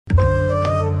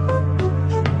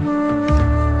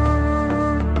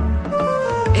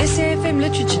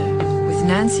Literature with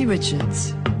Nancy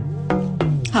Richards.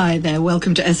 Hi there,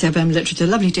 welcome to SFM Literature.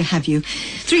 Lovely to have you.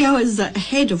 3 hours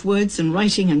ahead of words and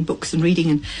writing and books and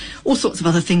reading and all sorts of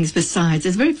other things besides.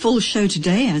 There's a very full show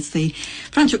today as the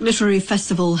Franschhoek Literary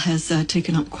Festival has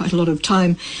taken up quite a lot of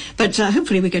time. But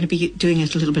hopefully we're going to be doing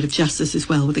it a little bit of justice as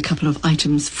well with a couple of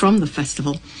items from the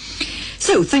festival.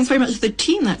 So, thanks very much to the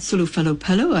team. That's Sulu Fellow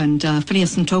Pello and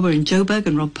Phineas and Thabo in Joburg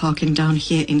and Rob Parkin down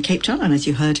here in Cape Town. And as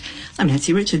you heard, I'm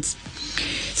Nancy Richards.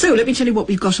 So, let me tell you what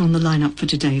we've got on the lineup for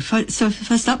today. So,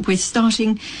 first up, we're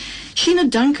starting Sheena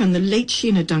Duncan, the late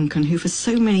Sheena Duncan, who for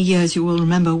so many years, you will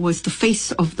remember, was the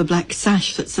face of the Black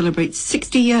Sash that celebrates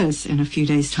 60 years in a few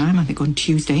days' time, I think on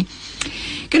Tuesday.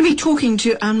 Going to be talking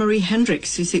to Anne-Marie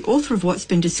Hendrikz, who's the author of what's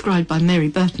been described by Mary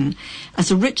Burton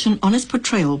as a rich and honest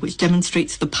portrayal which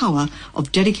demonstrates the power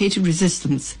of dedicated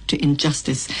resistance to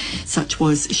injustice. Such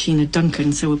was Sheena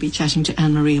Duncan. So we'll be chatting to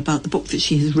Anne-Marie about the book that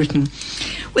she has written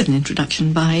with an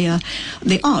introduction by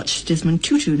the arch Desmond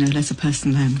Tutu, no less a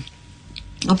person than.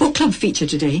 Our book club feature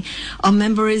today, our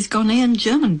member is Ghanaian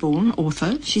German-born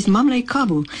author. She's Mamle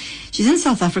Kabu. She's in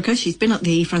South Africa. She's been at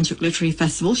the Franschhoek Literary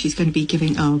Festival. She's going to be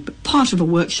giving a part of a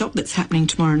workshop that's happening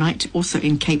tomorrow night, also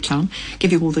in Cape Town.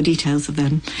 Give you all the details of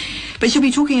them. But she'll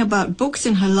be talking about books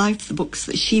in her life, the books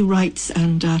that she writes,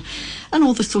 and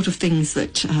all the sort of things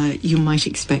that you might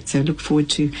expect. So look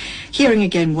forward to hearing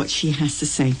again what she has to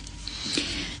say.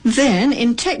 Then,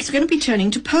 in text, we're going to be turning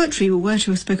to poetry. We were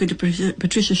to have spoken to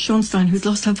Patricia Schornstein, who's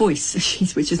lost her voice,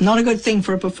 which is not a good thing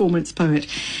for a performance poet.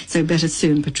 So better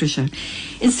soon, Patricia.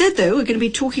 Instead, though, we're going to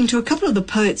be talking to a couple of the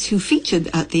poets who featured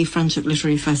at the Franschhoek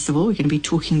Literary Festival. We're going to be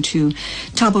talking to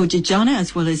Thabo Jijana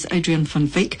as well as Adrian van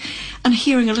Wyk and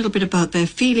hearing a little bit about their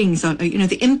feelings on,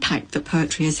 the impact that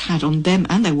poetry has had on them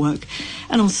and their work,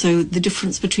 and also the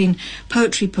difference between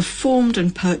poetry performed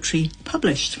and poetry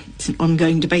published. It's an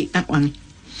ongoing debate, that one.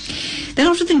 Then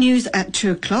after the news at 2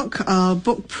 o'clock, our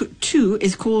book 2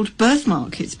 is called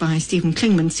Birthmark. It's by Stephen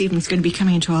Klingman. Stephen's going to be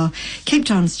coming into our Cape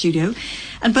Town studio.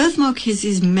 And Birthmark is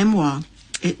his memoir.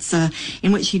 It's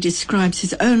in which he describes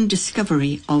his own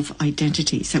discovery of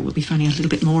identity. So we'll be finding out a little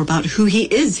bit more about who he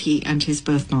is, he and his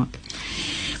birthmark.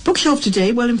 Bookshelf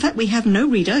today, well, in fact, we have no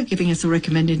reader giving us a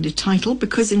recommended title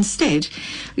because instead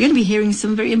we're going to be hearing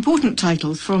some very important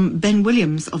titles from Ben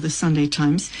Williams of the Sunday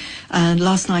Times. And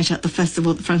last night at the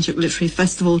festival, the Franschhoek Literary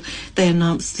Festival, they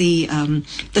announced the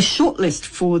shortlist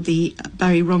for the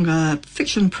Barry Ronga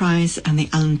Fiction Prize and the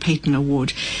Alan Payton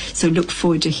Award. So look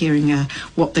forward to hearing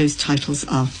what those titles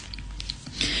are.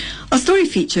 Our story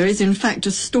feature is in fact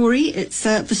a story. It's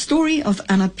the story of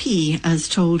Anna P. as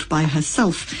told by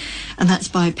herself. And that's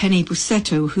by Penny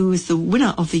Bussetto, who is the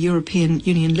winner of the European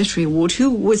Union Literary Award,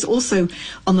 who was also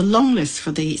on the long list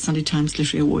for the Sunday Times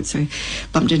Literary Award. So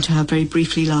bumped into her very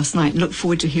briefly last night. Look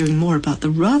forward to hearing more about the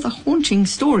rather haunting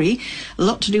story, a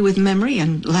lot to do with memory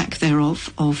and lack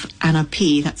thereof, of Anna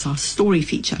P. That's our story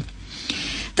feature.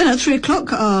 Then at 3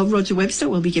 o'clock, Roger Webster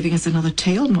will be giving us another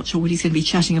tale. I'm not sure what he's going to be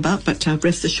chatting about, but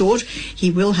rest assured, he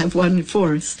will have one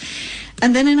for us.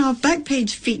 And then in our back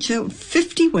page feature,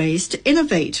 50 ways to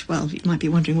innovate. Well, you might be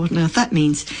wondering what on earth that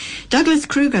means. Douglas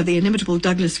Kruger, the inimitable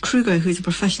Douglas Kruger, who's a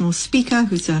professional speaker,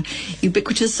 who's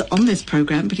ubiquitous on this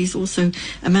program, but he's also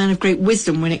a man of great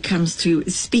wisdom when it comes to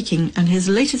speaking. And his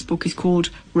latest book is called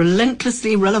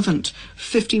Relentlessly Relevant,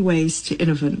 50 Ways to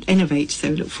Innovate. So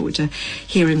look forward to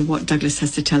hearing what Douglas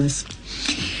has to tell us.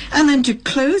 And then to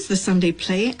close the Sunday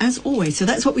play, as always. So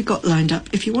that's what we've got lined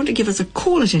up. If you want to give us a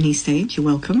call at any stage, you're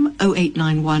welcome.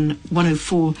 0891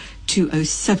 104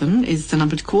 207 is the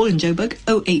number to call in Joburg.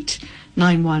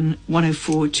 0891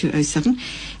 104 207.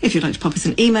 If you'd like to pop us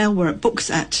an email, we're at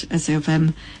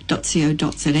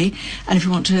books@safm.co.za. And if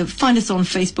you want to find us on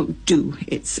Facebook, do.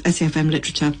 It's SAFM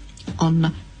Literature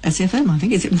on SAFM, I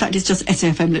think. In fact, it's just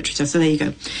SAFM Literature, so there you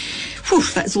go. Whew,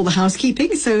 that's all the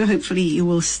housekeeping, so hopefully you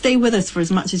will stay with us for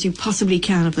as much as you possibly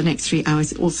can of the next 3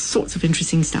 hours. All sorts of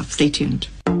interesting stuff. Stay tuned.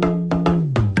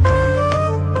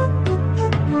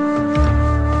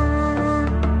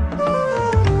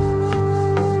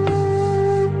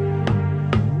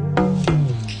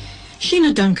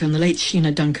 Sheena Duncan, the late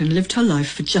Sheena Duncan, lived her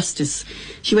life for justice.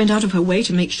 She went out of her way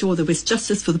to make sure there was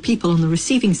justice for the people on the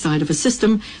receiving side of a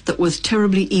system that was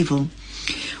terribly evil.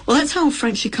 Well, that's how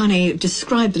Frank Chikane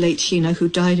described the late Sheena, who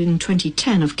died in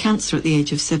 2010 of cancer at the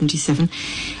age of 77.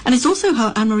 And it's also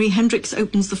how Anne-Marie Hendrikz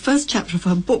opens the first chapter of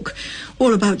her book,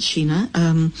 all about Sheena.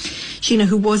 Sheena,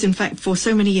 who was, in fact, for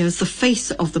so many years, the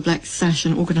face of the Black Sash,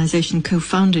 an organisation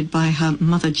co-founded by her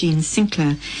mother, Jean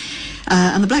Sinclair.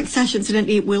 And the Black Sash,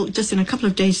 incidentally, will just in a couple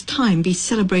of days' time be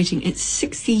celebrating its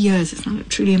 60 years. It's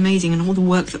truly amazing, and all the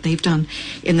work that they've done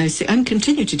in those, and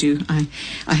continue to do, I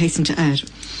hasten to add.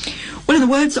 Well, in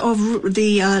the words of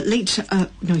the late,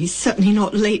 no, he's certainly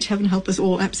not late, heaven help us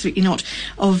all, absolutely not,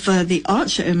 of the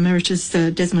Archer Emeritus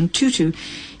Desmond Tutu,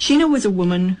 Sheena was a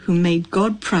woman who made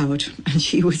God proud, and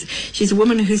she's a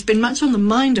woman who's been much on the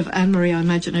mind of Anne-Marie, I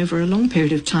imagine, over a long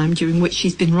period of time during which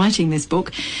she's been writing this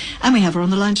book, and we have her on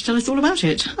the line to tell us all about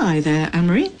it. Hi there,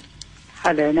 Anne-Marie.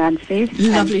 Hello, Nancy.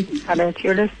 Lovely. And hello to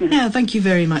your listeners. Yeah, thank you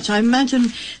very much. I imagine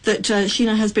that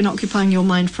Sheena has been occupying your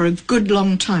mind for a good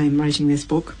long time writing this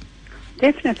book.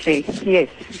 Definitely, yes.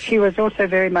 She was also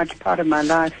very much part of my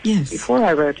life before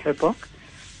I wrote her book,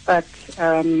 but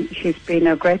she's been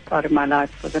a great part of my life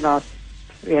for the last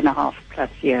 3.5+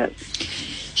 years.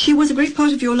 She was a great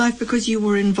part of your life because you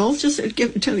were involved. Just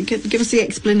give us the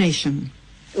explanation.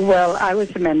 Well, I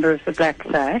was a member of the Black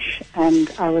Sash, and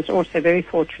I was also very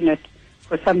fortunate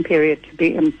for some period to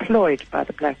be employed by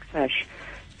the Black Sash,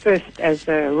 first as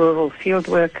a rural field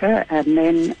worker and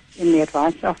then in the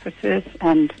advice offices,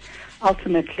 and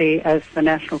ultimately as the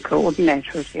national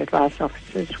coordinator of the advice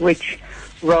officers, which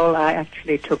role I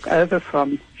actually took over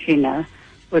from Sheena,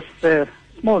 with the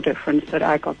small difference that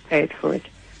I got paid for it.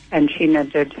 And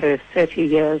Sheena did her 30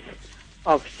 years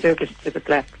of service to the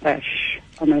Black Sash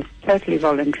on a totally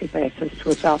voluntary basis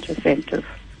without a cent of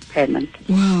payment.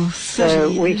 Wow,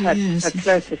 so we had a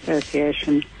close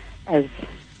association as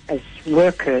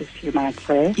workers, you might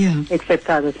say, except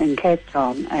I was in Cape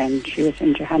Town and she was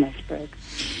in Johannesburg.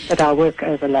 But our work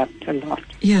overlapped a lot.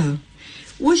 Yeah.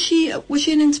 Was she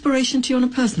an inspiration to you on a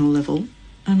personal level,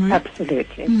 Anne-Marie?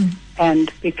 Absolutely.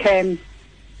 And became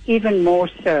even more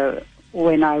so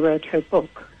when I wrote her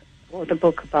book, or the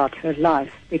book about her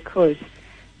life, because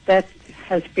that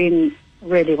has been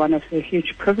really one of the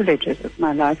huge privileges of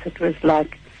my life. It was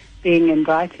like being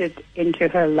invited into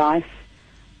her life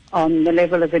on the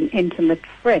level of an intimate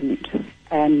friend,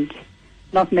 and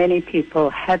not many people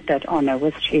had that honor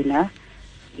with Sheena.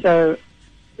 So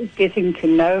getting to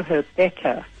know her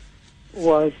better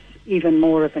was even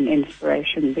more of an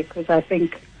inspiration, because I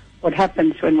think what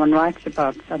happens when one writes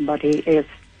about somebody is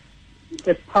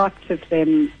the parts of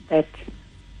them that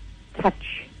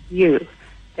touch you,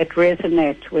 that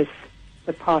resonate with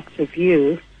the parts of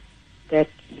you that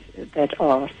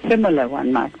are similar,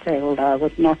 one might say, although I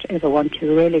would not ever want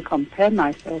to really compare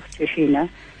myself to Sheena.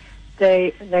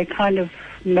 They kind of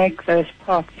make those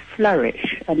parts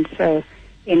flourish, and so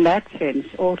in that sense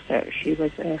also she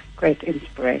was a great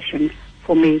inspiration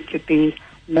for me to be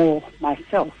more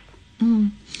myself.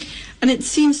 And it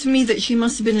seems to me that she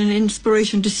must have been an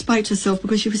inspiration despite herself,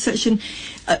 because she was such an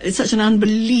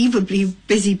unbelievably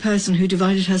busy person who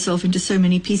divided herself into so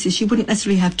many pieces. She wouldn't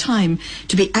necessarily have time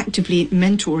to be actively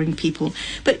mentoring people.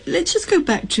 But let's just go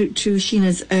back to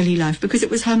Sheena's early life, because it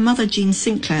was her mother, Jean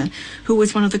Sinclair, who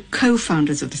was one of the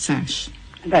co-founders of the Sash.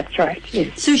 That's right,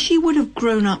 yes. So she would have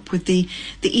grown up with the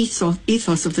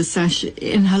ethos of the Sash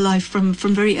in her life from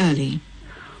very early.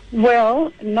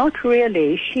 Well, not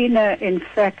really. Sheena, in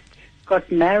fact,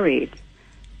 got married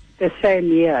the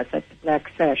same year that the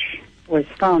Black Sash was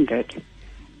founded.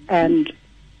 And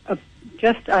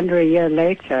just under a year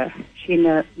later,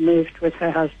 Sheena moved with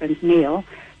her husband, Neil,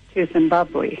 to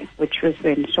Zimbabwe, which was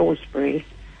then Salisbury.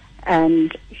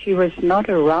 And she was not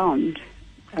around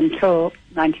until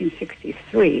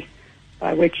 1963,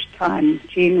 by which time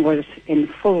Jean was in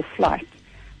full flight.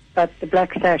 But the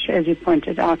Black Sash, as you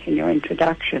pointed out in your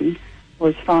introduction,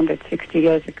 was founded 60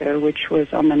 years ago, which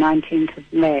was on the 19th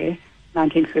of May,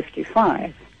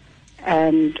 1955.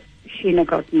 And Sheena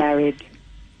got married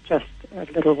just a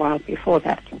little while before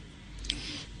that.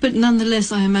 But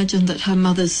nonetheless, I imagine that her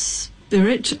mother's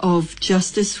spirit of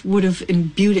justice would have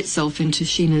imbued itself into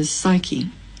Sheena's psyche.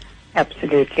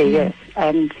 Absolutely, yes.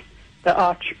 And the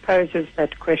Arch poses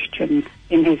that question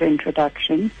in his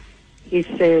introduction. He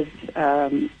says,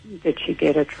 did she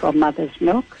get it from mother's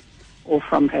milk or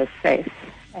from her faith?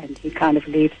 And he kind of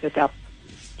leaves it up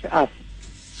to us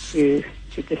to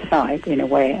decide in a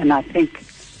way. And I think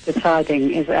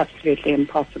deciding is absolutely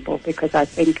impossible, because I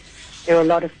think there are a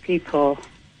lot of people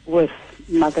with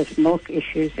mother's milk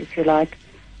issues, if you like,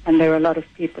 and there are a lot of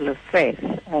people of faith.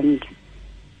 And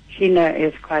Sheena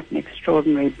is quite an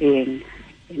extraordinary being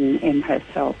in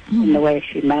herself, in the way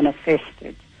she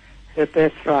manifested her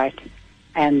birthright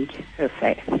and her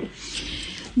faith.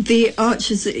 The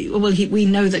Arch is, well, we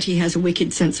know that he has a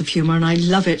wicked sense of humour, and I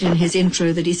love it in his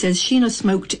intro that he says, Sheena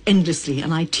smoked endlessly,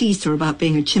 and I teased her about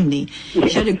being a chimney.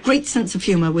 She had a great sense of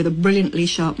humour with a brilliantly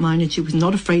sharp mind, and she was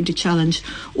not afraid to challenge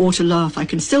or to laugh. I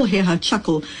can still hear her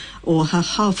chuckle or her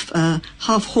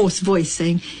half hoarse voice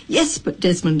saying, "Yes, but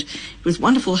Desmond." It was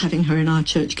wonderful having her in our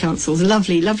church councils.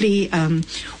 Lovely,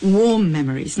 warm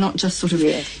memories, not just sort of,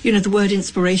 Yes. the word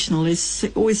inspirational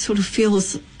always sort of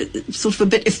feels sort of a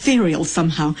bit ethereal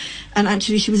somehow. And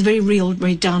actually she was very real,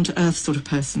 very down-to-earth sort of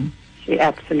person. She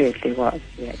absolutely was,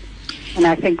 yes. And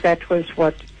I think that was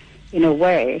what, in a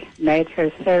way, made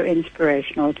her so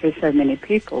inspirational to so many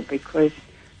people, because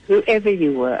whoever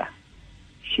you were,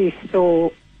 she saw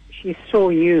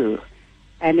you,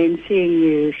 and in seeing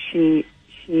you,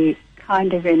 she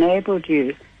kind of enabled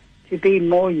you to be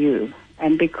more you.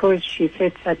 And because she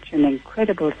set such an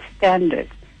incredible standard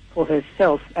for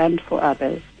herself and for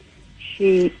others,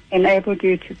 she enabled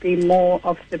you to be more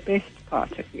of the best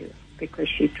part of you, because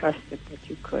she trusted that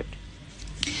you could.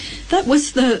 That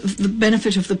was the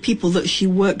benefit of the people that she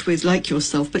worked with, like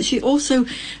yourself. But she also,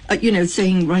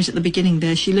 saying right at the beginning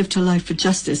there, she lived her life for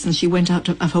justice, and she went out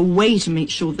of her way to make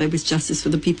sure there was justice for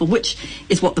the people, which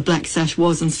is what the Black Sash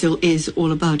was and still is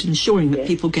all about, ensuring that Yes.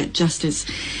 people get justice.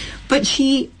 But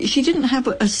she didn't have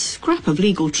a scrap of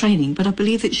legal training, but I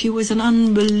believe that she was an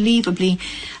unbelievably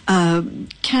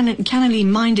cannily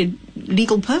minded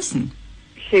legal person.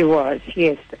 She was,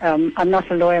 yes. I'm not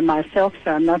a lawyer myself,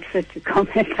 so I'm not fit to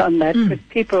comment on that. But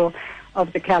people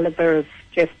of the caliber of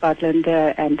Jeff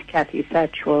Budlander and Kathy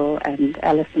Satchwell and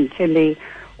Alison Tilley,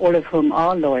 all of whom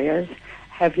are lawyers,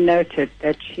 have noted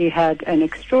that she had an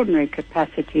extraordinary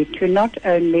capacity to not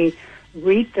only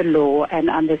read the law and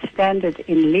understand it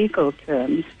in legal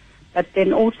terms, but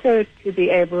then also to be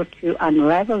able to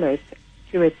unravel it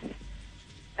to its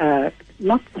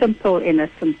not simple in a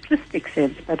simplistic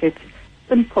sense, but its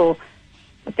simple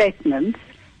statements,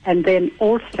 and then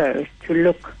also to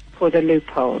look for the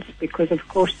loopholes, because of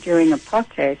course during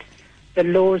apartheid the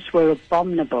laws were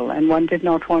abominable and one did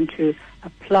not want to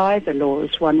apply the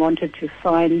laws. One wanted to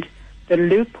find the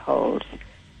loopholes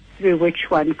through which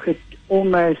one could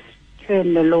almost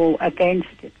turn the law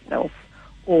against itself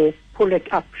or pull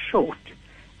it up short.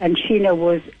 And Sheena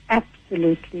was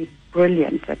absolutely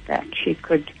brilliant at that. She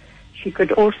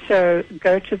could also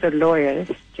go to the lawyers.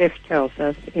 Jeff tells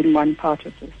us in one part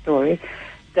of the story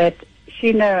that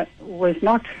Sheena was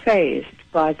not fazed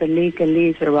by the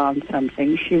legalese around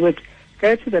something. She would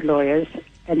go to the lawyers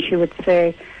and she would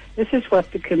say, "This is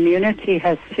what the community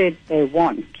has said they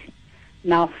want.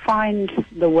 Now find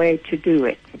the way to do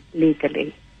it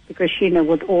legally." Because Sheena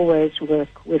would always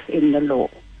work within the law.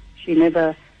 She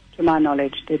never, to my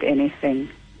knowledge, did anything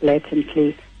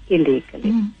blatantly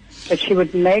illegally. But she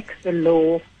would make the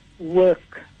law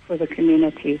work for the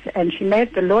communities. And she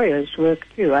made the lawyers work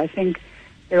too. I think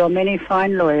there are many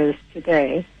fine lawyers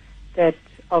today that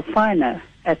are finer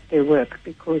at their work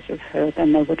because of her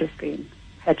than they would have been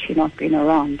had she not been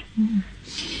around.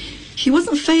 She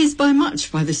wasn't fazed by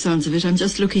much, by the sounds of it. I'm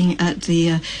just looking at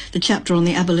the chapter on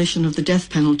the abolition of the death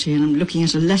penalty, and I'm looking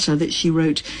at a letter that she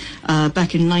wrote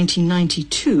back in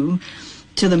 1992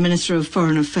 to the Minister of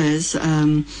Foreign Affairs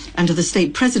and to the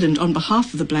State President on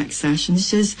behalf of the Black Sash, and she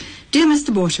says, "Dear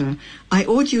Mr. Botha, I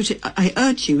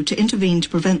urge you to intervene to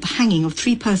prevent the hanging of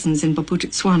 3 persons in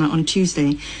Bophuthatswana on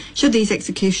Tuesday. Should these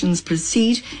executions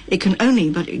proceed, it can only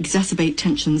but exacerbate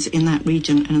tensions in that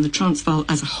region and in the Transvaal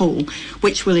as a whole,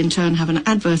 which will in turn have an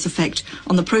adverse effect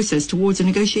on the process towards a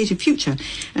negotiated future."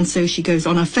 And so she goes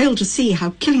on, "I fail to see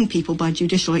how killing people by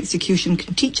judicial execution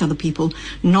can teach other people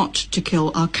not to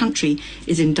kill. Our country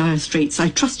is in dire straits. I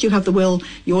trust you have the will.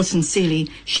 Yours sincerely,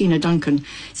 Sheena Duncan."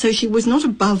 So she was not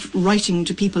above writing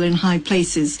to people in high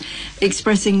places,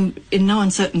 expressing in no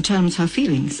uncertain terms her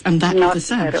feelings, and that Not of the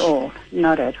Sash. at all.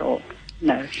 Not at all.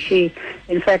 No.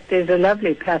 In fact, there's a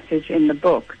lovely passage in the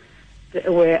book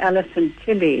where Alison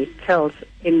Tilley tells,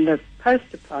 in the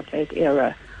post-apartheid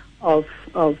era, of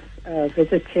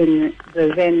visiting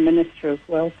the then Minister of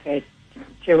Welfare,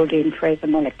 Geraldine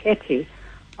Fraser-Moleketi,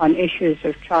 on issues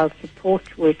of child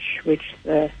support, which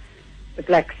the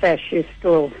Black Sash is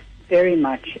still very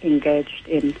much engaged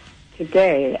in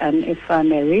today. And if I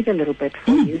may read a little bit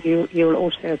for you, you'll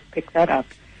also pick that up.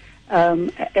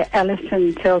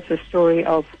 Alison tells a story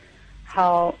of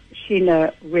how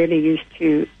Sheena really used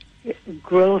to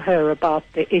grill her about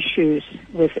the issues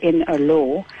within a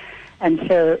law. And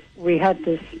so we had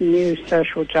this new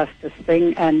social justice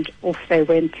thing, and off they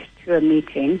went to a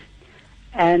meeting.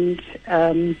 And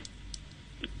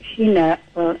Sheena,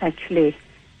 well, actually,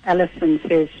 Alison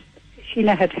says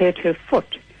Sheena had hurt her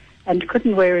foot and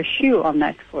couldn't wear a shoe on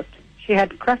that foot. She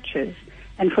had crutches,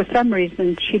 and for some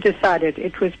reason she decided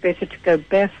it was better to go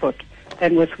barefoot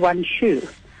than with one shoe.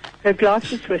 Her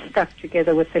glasses were stuck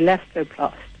together with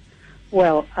elastoplast.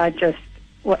 Well, I just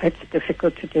well, it's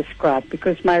difficult to describe,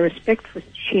 because my respect for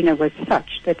Sheena was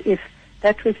such that if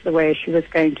that was the way she was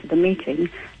going to the meeting,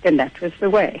 then that was the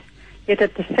way. Yet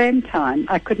at the same time,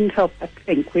 I couldn't help but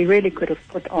think we really could have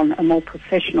put on a more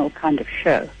professional kind of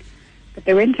show. But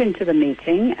they went into the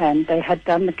meeting and they had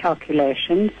done the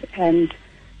calculations, and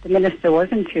the minister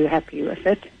wasn't too happy with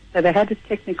it. So they had a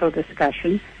technical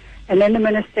discussion, and then the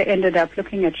minister ended up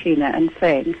looking at Sheena and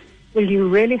saying, well, you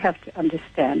really have to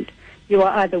understand, you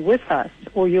are either with us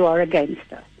or you are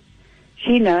against us.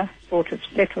 Sheena sort of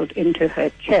settled into her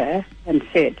chair and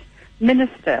said,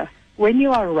 Minister, when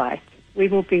you are right, we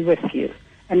will be with you.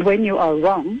 And when you are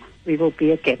wrong, we will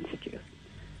be against you.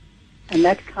 And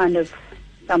that kind of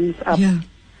sums up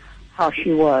how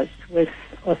she was with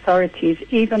authorities,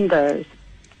 even those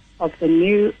of the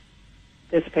new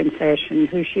dispensation,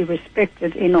 who she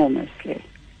respected enormously.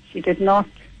 She did not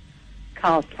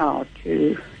kowtow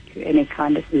to any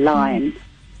kind of line.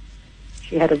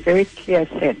 She had a very clear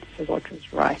sense of what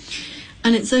was right.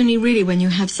 And it's only really when you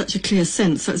have such a clear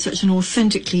sense, such an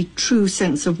authentically true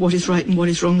sense of what is right and what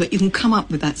is wrong, that you can come up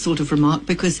with that sort of remark,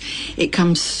 because it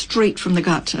comes straight from the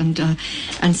gut,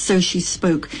 and so she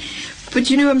spoke. But,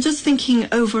 you know, I'm just thinking,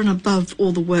 over and above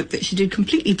all the work that she did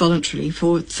completely voluntarily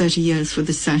for 30 years for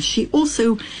the SAS, she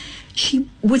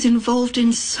was involved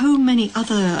in so many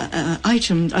other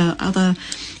items, other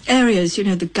areas, you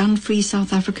know, the gun-free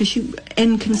South Africa,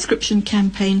 end conscription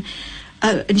campaign,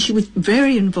 and she was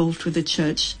very involved with the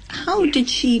church. How did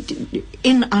she,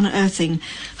 in unearthing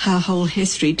her whole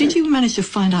history, did you manage to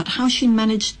find out how she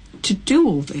managed to do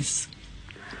all this?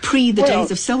 Pre the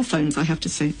days of cell phones, I have to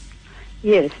say.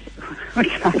 Yes, which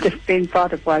might have been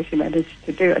part of why she managed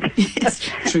to do it. Yes,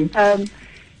 true.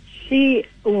 She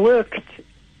worked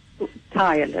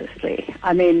tirelessly.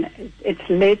 I mean, it's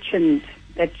legend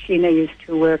that Sheena used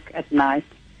to work at night.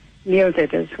 Neil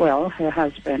did as well, her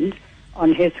husband,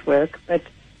 on his work. But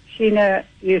Sheena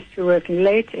used to work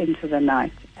late into the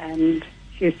night, and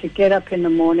she used to get up in the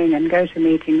morning and go to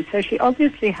meetings. So she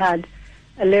obviously had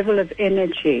a level of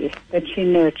energy that she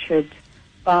nurtured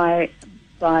by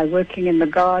working in the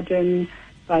garden,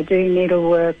 by doing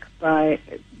needlework, by,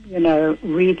 you know,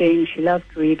 reading. She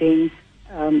loved reading.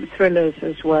 Thrillers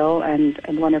as well, and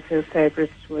one of her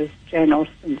favorites was Jane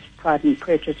Austen's Pride and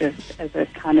Prejudice as a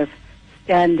kind of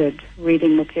standard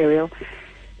reading material.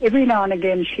 Every now and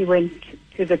again she went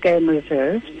to the game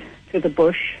reserves, to the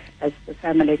bush, as the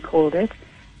family called it,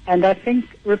 and I think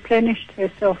replenished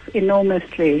herself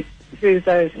enormously through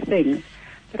those things.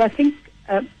 But I think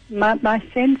my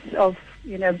sense of,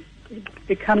 you know,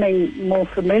 becoming more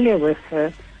familiar with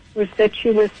her was that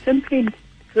she was simply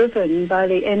driven by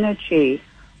the energy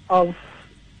of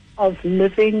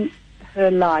living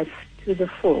her life to the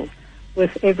full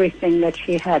with everything that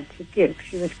she had to give.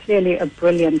 She was clearly a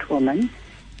brilliant woman,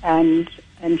 and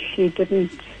she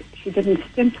didn't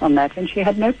stint on that, and she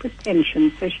had no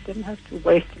pretension, so she didn't have to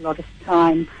waste a lot of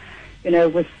time, you know,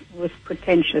 with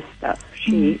pretentious stuff.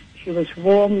 She was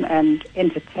warm and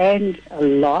entertained a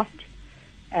lot,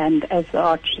 and as the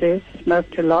Arch says,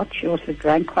 smoked a lot. She also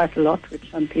drank quite a lot,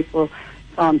 which some people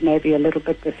found maybe a little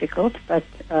bit difficult, but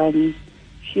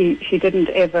she didn't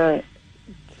ever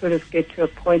sort of get to a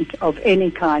point of any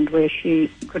kind where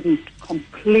she couldn't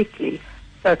completely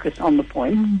focus on the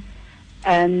point.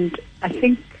 And I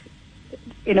think,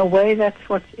 in a way, that's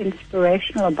what's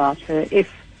inspirational about her. If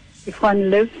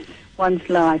one lives one's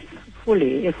life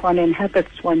fully, if one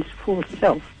inhabits one's full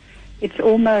self, it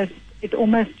almost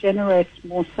generates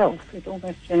more self. It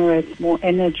almost generates more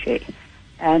energy.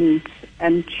 And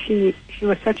she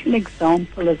was such an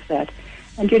example of that.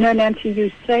 And, you know, Nancy,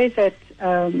 you say that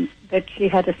that she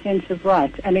had a sense of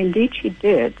right, and indeed she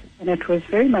did. And it was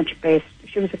very much based,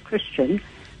 she was a Christian,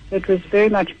 so it was very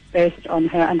much based on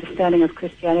her understanding of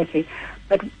Christianity.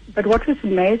 But what was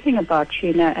amazing about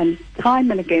Sheena, and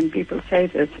time and again people say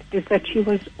this, is that she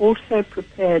was also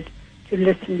prepared to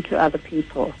listen to other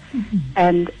people.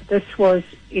 And this was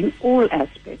in all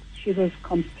aspects. She was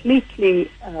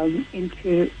completely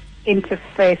into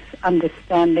interfaith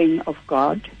understanding of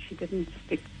God. She didn't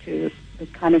stick to the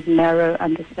kind of narrow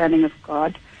understanding of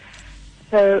God.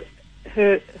 So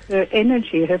her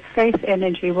energy, her faith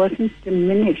energy, wasn't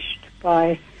diminished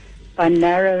by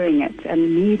narrowing it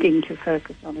and needing to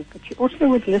focus on it. But she also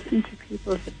would listen to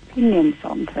people's opinions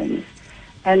on things.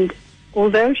 And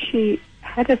although she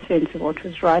had a sense of what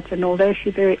was right, and although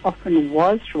she very often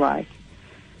was right,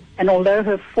 and although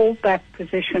her fallback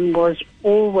position was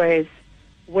always,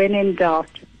 when in doubt,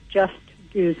 just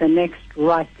do the next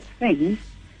right thing,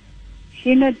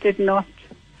 Sheena did not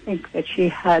think that she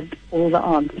had all the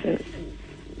answers.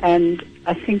 And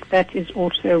I think that is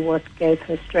also what gave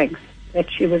her strength.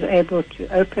 that she was able to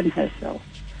open herself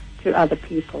to other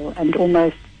people and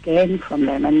almost gain from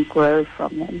them and grow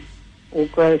from them, or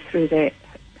grow through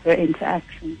her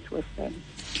interactions with them.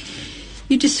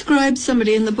 You describe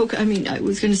somebody in the book, I mean, I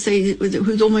was going to say,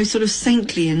 who's almost sort of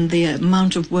saintly in the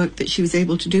amount of work that she was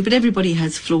able to do, but everybody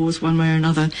has flaws one way or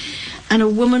another. And a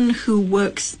woman who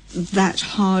works that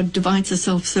hard, divides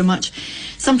herself so much,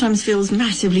 sometimes feels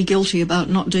massively guilty about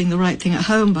not doing the right thing at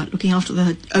home, about looking after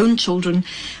their own children,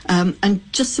 and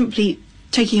just simply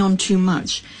taking on too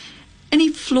much. Any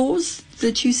flaws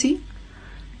that you see?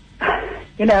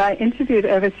 You know, I interviewed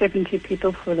over 70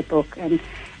 people for the book, and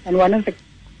one of the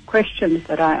questions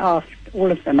that I asked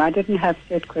all of them, I didn't have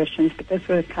set questions, but this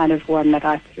was kind of one that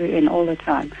I threw in all the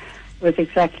time, was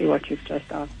exactly what you've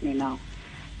just asked me now.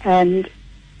 And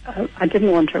I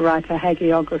didn't want to write a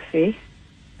hagiography,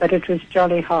 but it was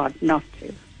jolly hard not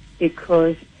to,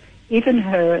 because even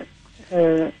her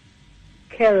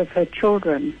care of her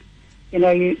children, you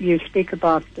know, you speak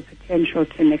about the potential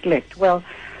to neglect. Well,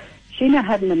 Sheena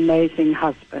had an amazing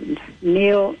husband.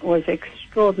 Neil was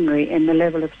extraordinary in the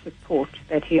level of support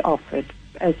that he offered,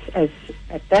 as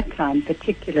at that time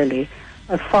particularly,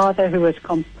 a father who was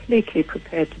completely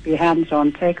prepared to be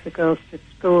hands-on, take the girls to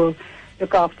school,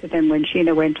 look after them when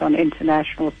Sheena went on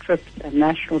international trips and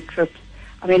national trips.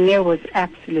 I mean, Neil was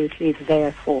absolutely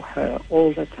there for her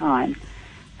all the time.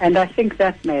 And I think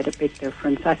that made a big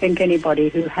difference. I think anybody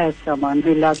who has someone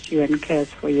who loves you and cares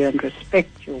for you and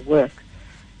respects your work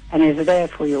and is there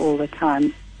for you all the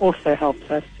time also helps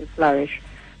us to flourish.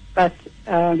 But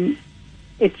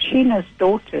it's Sheena's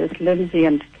daughters, Lindsay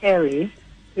and Kerry,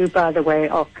 who, by the way,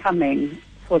 are coming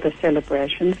for the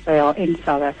celebrations. They are in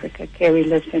South Africa. Kerry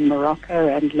lives in Morocco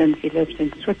and Lindsay lives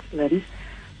in Switzerland.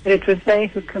 But it was they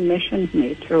who commissioned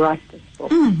me to write this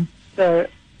book. So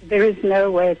there is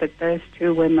no way that those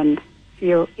two women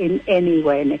feel in any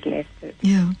way neglected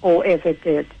or ever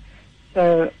did.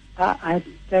 So I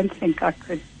don't think I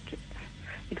could.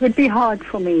 It would be hard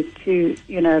for me to,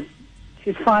 you know,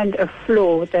 to find a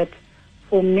flaw that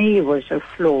for me was a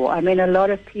flaw. I mean, a lot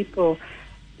of people,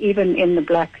 even in the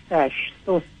Black Sash,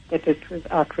 thought that it was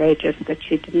outrageous that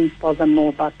she didn't bother more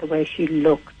about the way she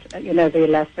looked, you know, the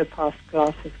elastopath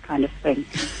glasses kind of thing,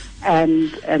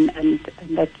 and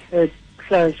that her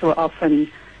clothes were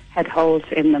often had holes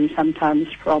in them,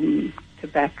 sometimes from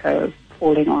tobacco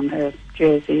falling on her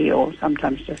jersey, or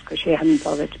sometimes just because she hadn't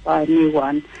bothered to buy a new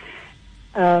one.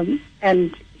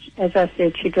 And as I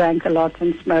said, she drank a lot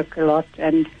and smoked a lot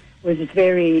and was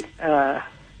very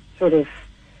sort of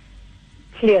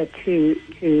clear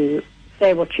to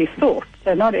say what she thought.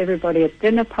 So not everybody at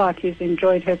dinner parties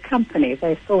enjoyed her company.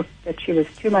 They thought that she was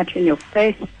too much in your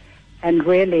face, and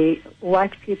really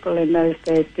white people in those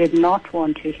days did not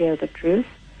want to hear the truth,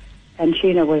 and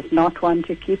Sheena was not one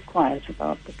to keep quiet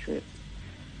about the truth.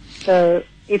 So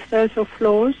if those were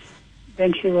flaws,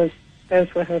 then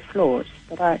those were her flaws.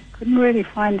 But I couldn't really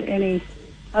find any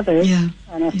others, I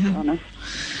have to be honest.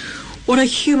 What a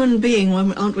human being.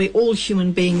 Well, aren't we all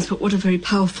human beings, but what a very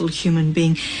powerful human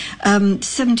being.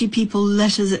 70 people,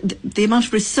 letters. The amount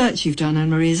of research you've done,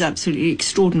 Anne-Marie, is absolutely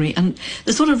extraordinary. And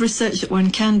the sort of research that one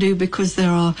can do, because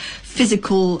there are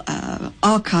physical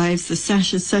archives. The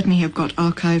Sashes certainly have got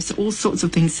archives, all sorts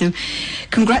of things. So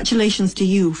congratulations to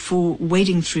you for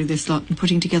wading through this lot and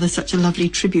putting together such a lovely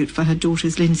tribute for her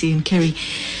daughters, Lindsay and Kerry.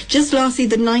 Just lastly,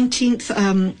 the 19th,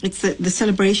 it's the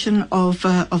celebration of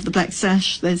the Black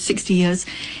Sash, the 60 years.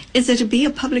 Is there to be a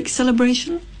public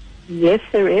celebration? Yes,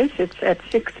 there is. It's at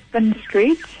 6 Spin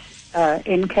Street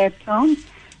in Cape Town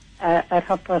at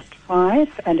 5:30.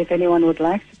 And if anyone would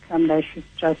like to come, they should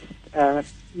just,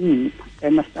 they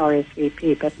must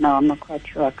RSVP, but no, I'm not quite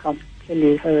sure. I can't tell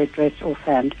you her address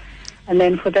offhand. And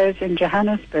then for those in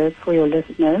Johannesburg, for your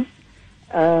listeners,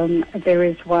 there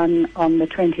is one on the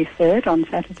 23rd, on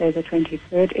Saturday the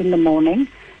 23rd in the morning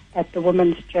at the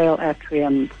Women's Jail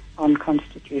Atrium on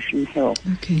Constitution Hill.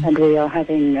 Okay. And we are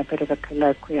having a bit of a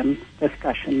colloquium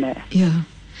discussion there. Yeah.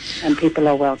 And people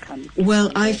are welcome.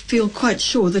 Well, I feel quite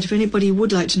sure that if anybody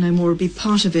would like to know more or be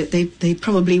part of it, they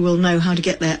probably will know how to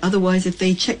get there. Otherwise, if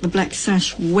they check the Black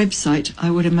Sash website,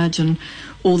 I would imagine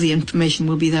all the information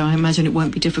will be there. I imagine it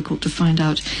won't be difficult to find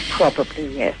out.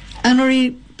 Probably, yes.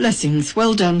 Anne-Marie, blessings.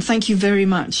 Well done. Thank you very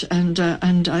much. And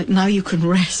now you can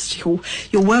rest. Your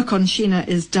work on Sheena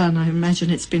is done. I imagine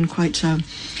it's been quite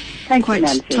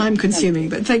time-consuming.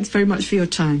 But thanks very much for your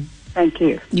time. Thank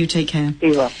you. You take care.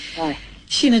 Be well. Bye.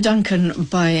 Sheena Duncan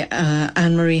by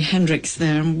Anne-Marie Hendrikz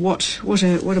there, and what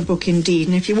a book indeed.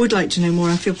 And if you would like to know more,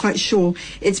 I feel quite sure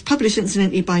it's published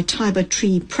incidentally by Tiber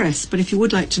Tree Press, but if you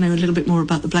would like to know a little bit more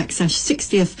about the Black Sash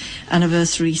 60th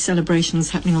anniversary celebrations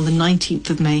happening on the 19th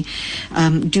of May,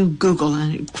 do Google,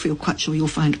 and I feel quite sure you'll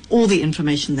find all the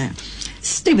information there.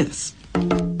 Stay with us.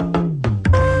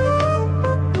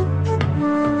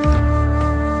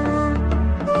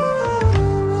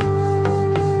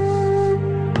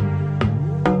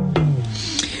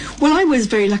 Well, I was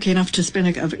very lucky enough to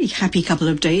spend a very happy couple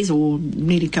of days, or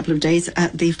nearly couple of days,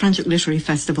 at the Franschhoek Literary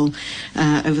Festival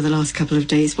over the last couple of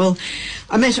days. Well,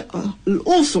 I met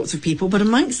all sorts of people, but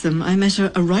amongst them I met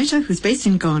a writer who's based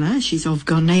in Ghana. She's of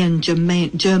Ghanaian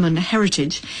German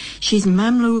heritage. She's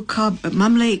Mamle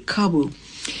Kabu.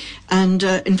 And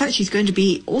in fact, she's going to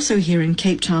be also here in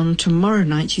Cape Town tomorrow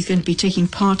night. She's going to be taking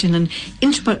part in an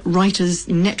intimate writers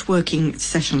networking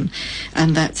session,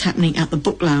 and that's happening at the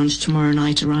Book Lounge tomorrow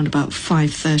night around about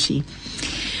 5:30.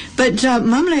 But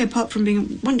Mamle, apart from being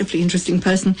a wonderfully interesting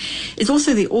person, is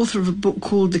also the author of a book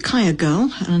called The Kaya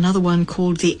Girl and another one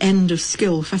called The End of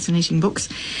Skill, fascinating books.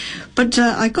 But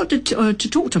I got to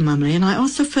talk to Mamle, and I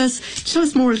asked her first to tell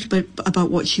us more a little bit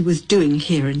about what she was doing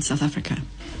here in South Africa.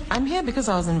 I'm here because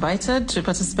I was invited to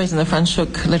participate in the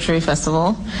Franschhoek Literary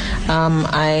Festival.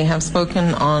 I have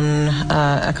spoken on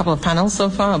a couple of panels so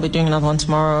far. I'll be doing another one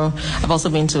tomorrow. I've also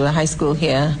been to a high school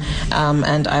here,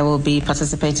 and I will be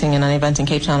participating in an event in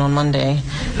Cape Town on Monday.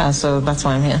 So that's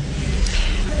why I'm here.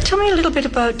 Tell me a little bit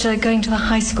about going to the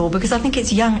high school, because I think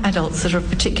it's young adults that are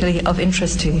particularly of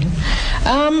interest to you.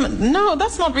 No,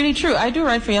 that's not really true. I do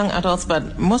write for young adults,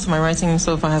 but most of my writing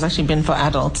so far has actually been for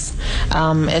adults.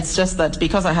 It's just that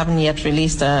because I haven't yet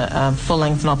released a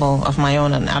full-length novel of my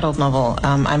own, an adult novel,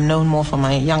 I'm known more for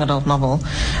my young adult novel.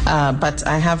 But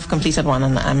I have completed one,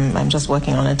 and I'm just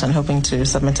working on it and hoping to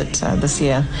submit it this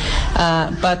year.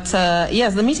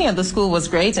 Yes, the meeting at the school was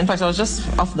great. In fact, I was just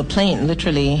off the plane,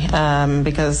 literally,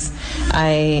 because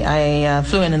I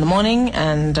flew in the morning,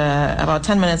 and about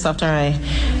 10 minutes after I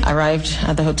arrived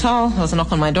at the hotel, there was a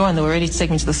knock on my door, and they were ready to take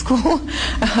me to the school.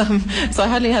 So I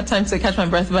hardly had time to catch my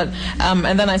breath. But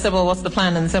and then I said, well, what's the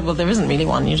plan? And they said, well, there isn't really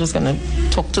one. You're just going to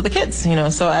talk to the kids, you know.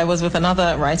 So I was with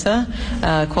another writer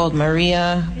called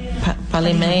Maria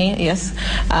Palime, yes.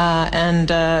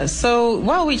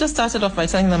 So we just started off by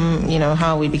telling them, you know,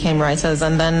 how we became writers,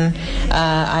 and then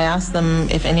I asked them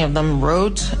if any of them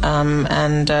wrote,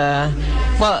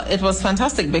 it was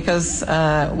fantastic because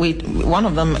one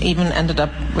of them even ended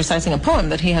up reciting a poem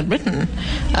that he had written,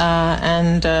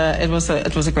 it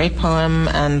was a great poem,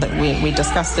 and we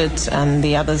discussed it, and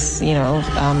the others, you know,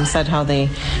 said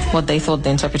what they thought the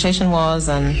interpretation was,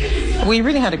 and we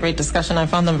really had a great discussion. I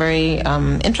found them very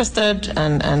interested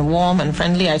and warm and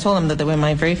friendly. I told them that they were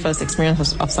my very first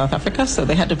experience of South Africa, so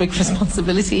they had a big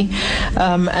responsibility.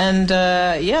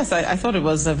 Yes, I thought it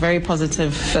was a very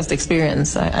positive first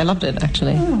experience. I loved it,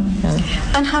 actually.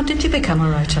 Yeah. And how did you become a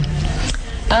writer?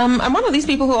 I'm one of these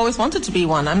people who always wanted to be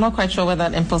one. I'm not quite sure where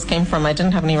that impulse came from. I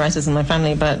didn't have any writers in my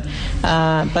family, but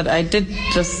I did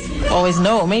just always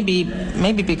know. Maybe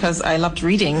because I loved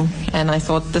reading, and I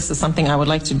thought this is something I would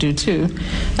like to do too.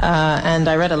 And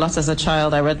I read a lot as a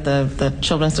child. I read the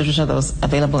children's literature that was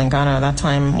available in Ghana at that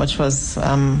time, which was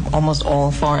almost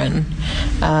all foreign.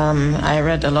 I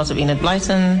read a lot of Enid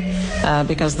Blyton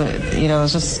because there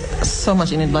was just so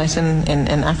much Enid Blyton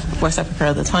in West Africa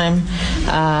at the time.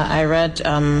 I read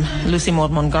Lucy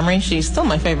Maud Montgomery. She's still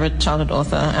my favorite childhood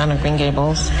author, Anne of Green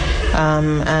Gables.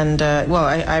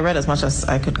 I read as much as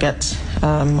I could get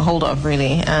hold of,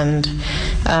 really. And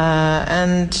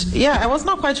I was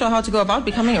not quite sure how to go about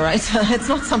becoming a writer. It's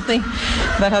not something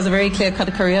that has a very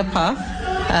clear-cut career path.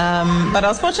 But I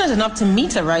was fortunate enough to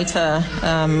meet a writer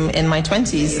in my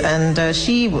 20s, and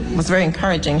she was very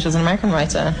encouraging. She was an American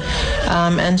writer,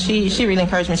 and she really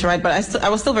encouraged me to write. But I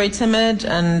was still very timid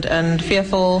and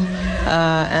fearful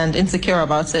and insecure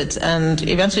about it. And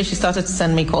eventually, she started to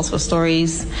send me calls for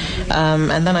stories,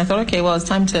 and then I thought, okay, well, it's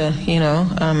time to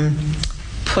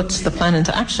put the plan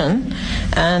into action.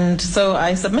 And so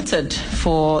I submitted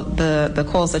for the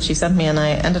calls that she sent me, and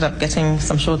I ended up getting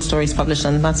some short stories published,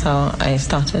 and that's how I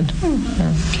started.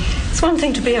 Yeah. It's one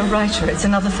thing to be a writer, it's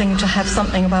another thing to have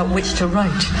something about which to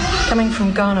write. Coming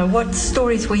from Ghana, what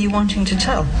stories were you wanting to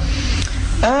tell?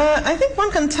 I think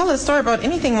one can tell a story about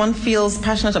anything one feels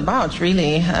passionate about,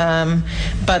 really.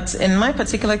 But in my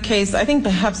particular case, I think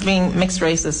perhaps being mixed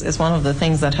race is one of the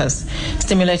things that has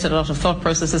stimulated a lot of thought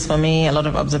processes for me, a lot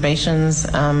of observations,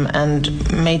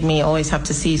 and made me always have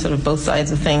to see sort of both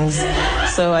sides of things.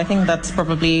 So I think that's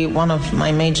probably one of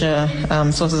my major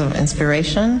sources of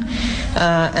inspiration.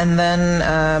 And then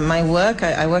my work,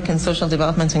 I work in social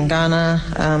development in Ghana.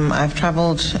 I've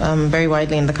traveled very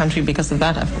widely in the country because of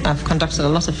that. I've conducted a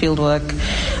lot of field work.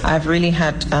 I've really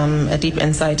had a deep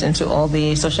insight into all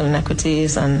the social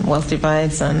inequities and wealth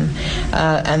divides and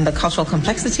the cultural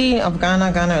complexity of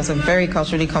Ghana. Ghana is a very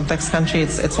culturally complex country.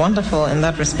 It's wonderful in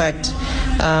that respect.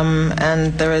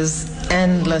 And there is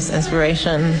endless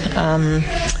inspiration,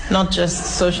 not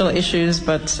just social issues,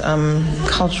 but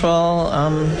cultural,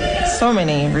 so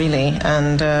many really.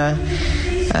 And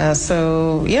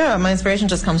so, yeah, my inspiration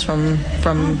just comes from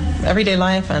everyday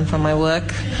life and from my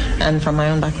work and from my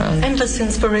own background. Endless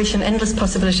inspiration, endless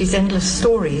possibilities, endless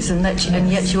stories, and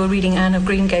yet you were reading Anne of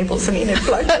Green Gables and Enid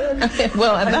Blyton.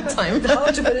 Well, at that time.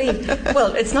 Hard to believe.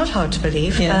 Well, it's not hard to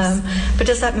believe. Yes. But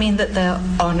does that mean that there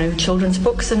are no children's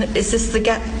books? And is this the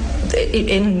gap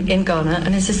in Ghana,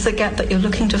 and is this the gap that you're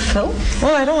looking to fill?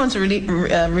 Well, I don't want to really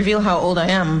reveal how old I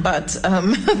am, but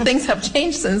things have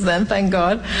changed since then, thank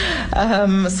God.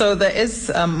 So there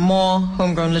is more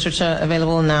homegrown literature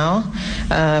available now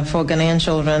for Ghanaian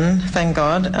children, thank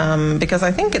God, because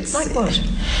I think it's... Like what?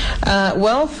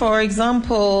 Well, for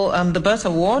example, the Burt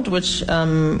Award, which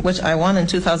I won in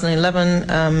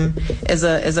 2011, is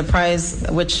a prize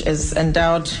which is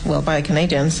endowed, well, by a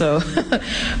Canadian, so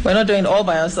we're not doing it all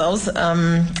by ourselves.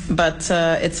 But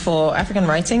it's for African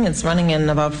writing. It's running in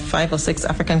about 5 or 6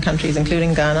 African countries,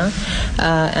 including Ghana,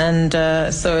 and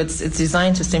so it's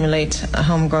designed to stimulate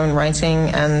homegrown writing.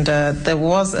 And there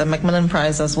was a Macmillan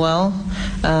Prize as well,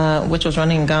 which was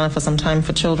running in Ghana for some time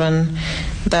for children.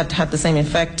 That had the same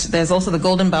effect. There's also the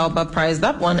Golden Baobab Prize.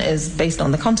 That one is based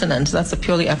on the continent. That's a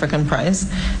purely African prize,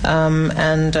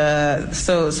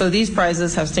 so these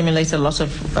prizes have stimulated a lot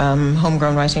of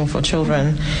homegrown writing for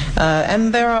children,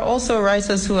 and there are also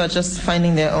writers who are just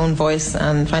finding their own voice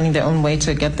and finding their own way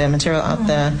to get their material out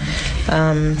there.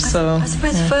 I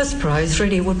suppose first prize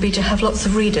really would be to have lots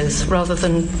of readers rather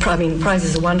than, I mean,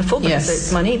 prizes are wonderful because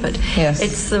it's money, but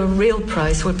it's the real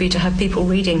prize would be to have people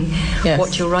reading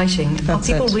what you're writing. That's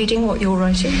are people reading what you're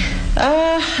writing?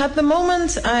 At the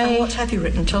moment, And what have you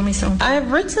written? Tell me something.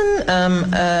 I've written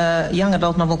a young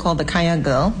adult novel called The Kaya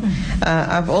Girl.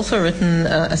 I've also written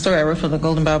a story I wrote for the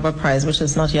Golden Baobab Prize, which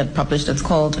is not yet published. It's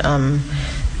called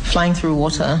Flying Through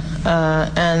Water.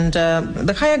 And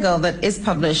The Kaya Girl that is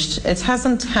published, it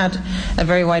hasn't had a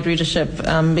very wide readership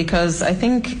because I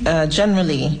think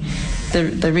generally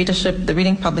the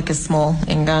reading public is small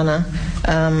in Ghana.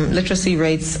 Literacy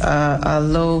rates are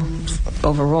low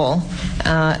overall,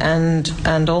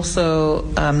 and also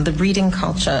the reading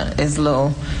culture is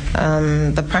low.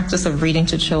 The practice of reading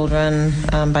to children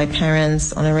by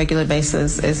parents on a regular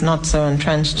basis is not so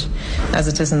entrenched as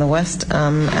it is in the West,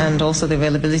 and also the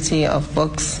availability of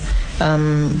books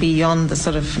beyond the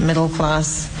sort of middle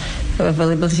class.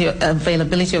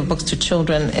 Availability of books to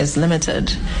children is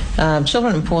limited.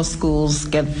 Children in poor schools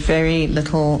get very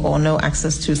little or no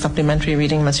access to supplementary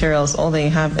reading materials. All they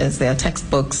have is their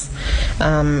textbooks,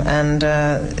 and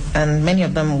many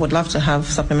of them would love to have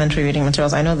supplementary reading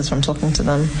materials. I know this from talking to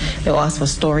them. They'll ask for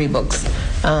storybooks,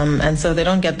 and so they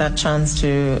don't get that chance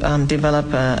to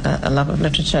develop a love of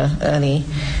literature early.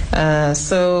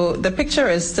 So the picture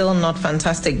is still not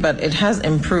fantastic, but it has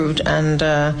improved, and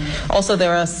also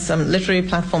there are some literary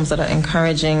platforms that are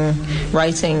encouraging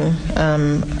writing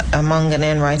among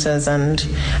Ghanaian writers, and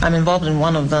I'm involved in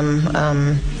one of them,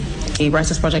 a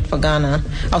Writers Project for Ghana.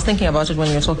 I was thinking about it when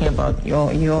you were talking about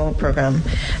your program.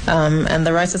 And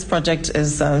the Writers Project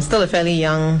is still a fairly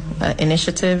young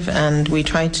initiative, and we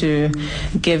try to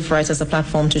give writers a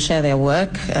platform to share their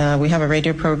work. We have a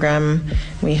radio program,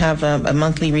 we have a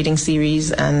monthly reading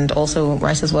series, and also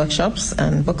writers' workshops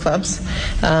and book clubs.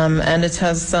 And it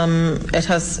has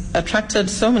attracted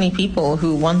so many people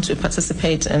who want to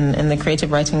participate in the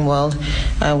creative writing world.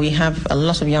 We have a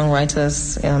lot of young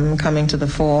writers coming to the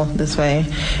fore this way.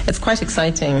 It's quite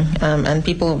exciting, and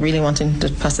people really wanting to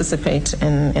participate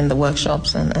in the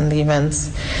workshops and the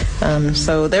events.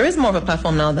 So there is more of a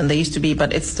platform now than there used to be,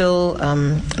 but it's still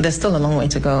there's still a long way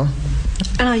to go.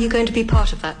 And are you going to be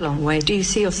part of that long way? Do you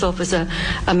see yourself as a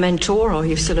mentor, or are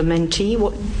you still a mentee?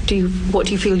 What do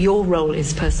you feel your role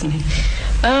is personally?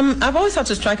 I've always had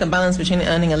to strike a balance between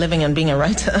earning a living and being a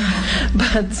writer,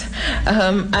 but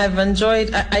I've enjoyed.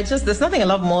 There's nothing I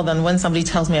love more than when somebody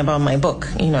tells me about my book.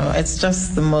 It's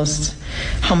just the most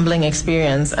humbling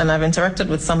experience. And I've interacted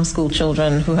with some school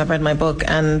children who have read my book,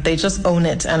 and they just own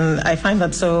it, and I find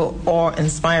that so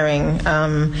awe-inspiring.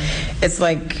 It's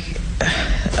like,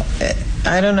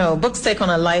 I don't know, books take on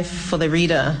a life for the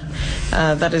reader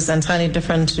that is entirely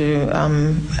different to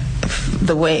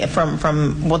the way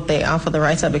from what they are for the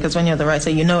writer, because when you're the writer,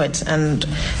 you know it, and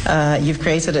you've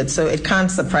created it, so it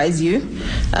can't surprise you.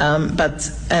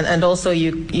 But also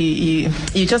you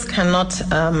just cannot.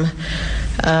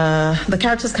 The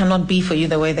characters cannot be for you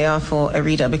the way they are for a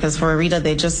reader, because for a reader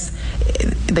they just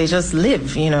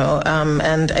live,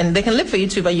 and they can live for you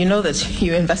too, but you know that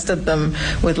you invested them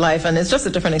with life, and it's just a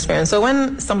different experience. So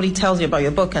when somebody tells you about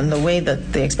your book and the way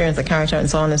that they experience the character and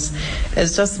so on is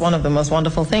just one of the most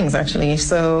wonderful things, actually.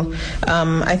 So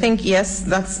I think, yes,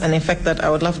 that's an effect that I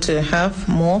would love to have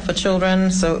more for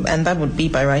children. And that would be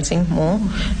by writing more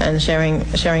and sharing,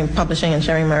 publishing and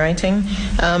sharing my writing.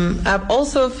 I've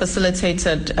also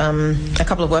facilitated a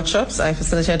couple of workshops. I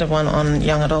facilitated one on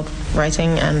young adult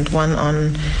writing and one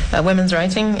on women's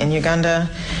writing in Uganda,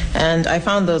 and I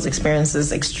found those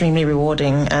experiences extremely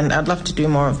rewarding, and I'd love to do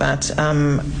more of that.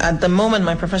 At the moment,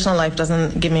 my professional life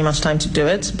doesn't give me much time to do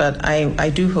it, but I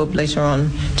do hope later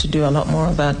on to do a lot more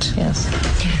of that, yes.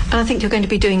 And I think you're going to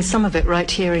be doing some of it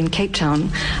right here in Cape Town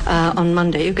on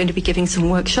Monday. You're going to be giving some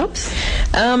workshops?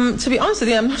 To be honest with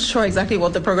you, I'm not sure exactly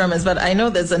what the program is, but I know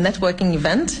there's a networking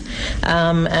event.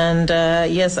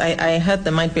 Yes, I heard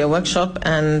there might be a workshop,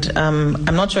 and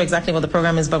I'm not sure exactly what the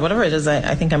program is, but whatever it is,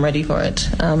 I think I'm ready for it.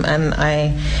 And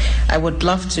I would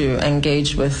love to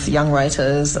engage with young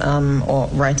writers or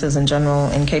writers in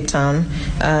general in Cape Town.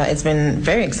 It's been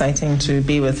very exciting to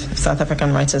be with South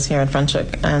African writers here at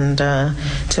Franschhoek and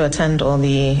to attend all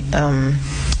the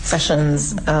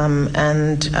sessions.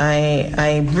 And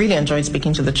I really enjoyed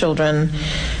speaking to the children.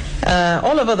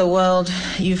 All over the world,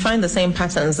 you find the same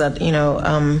patterns that,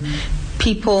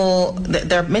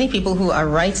 there are many people who are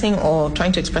writing or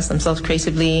trying to express themselves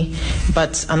creatively,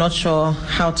 but are not sure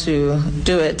how to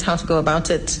do it, how to go about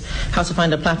it, how to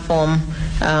find a platform.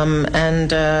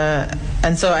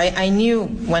 And so I knew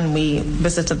when we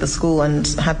visited the school and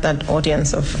had that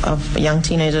audience of young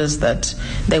teenagers that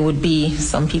there would be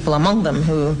some people among them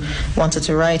who wanted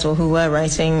to write or who were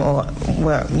writing or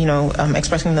were,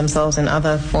 expressing themselves in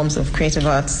other forms of creative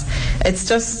arts. It's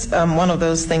just one of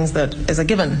those things that is a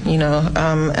given,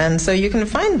 and so you can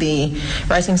find the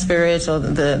writing spirit or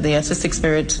the artistic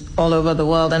spirit all over the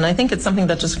world, and I think it's something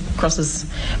that just crosses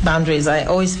boundaries. I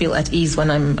always feel at ease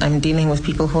when I'm dealing with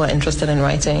people who are interested in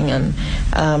writing, and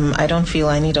I don't feel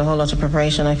I need a whole lot of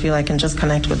preparation. I feel I can just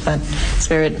connect with that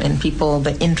spirit in people,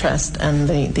 the interest and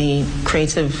the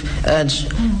creative urge,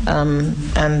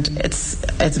 and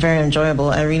it's very enjoyable.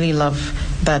 I really love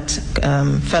that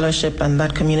fellowship and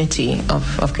that community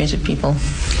of creative people.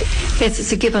 Yes,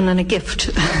 it's a given and a gift.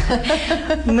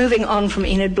 Moving on from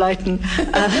Enid Blyton,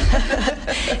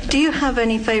 do you have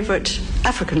any favourite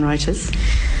African writers?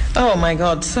 Oh my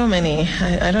God, so many.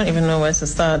 I don't even know where to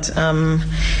start.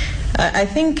 I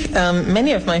think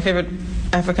many of my favorite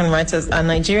African writers are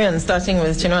Nigerian, starting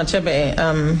with Chinua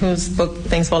Achebe, whose book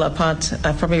Things Fall Apart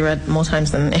I've probably read more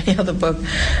times than any other book.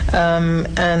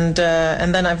 And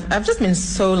then I've just been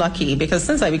so lucky because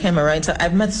since I became a writer,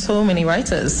 I've met so many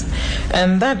writers.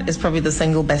 And that is probably the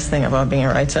single best thing about being a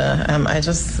writer. I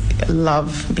just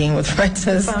love being with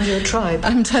writers. You found your tribe.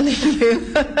 I'm telling you.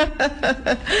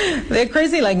 They're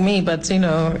crazy like me, but,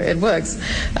 it works.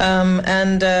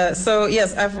 So,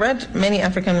 yes, I've read many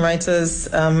African writers,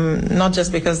 not just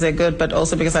because they're good, but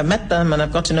also because I've met them and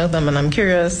I've got to know them and I'm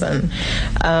curious, and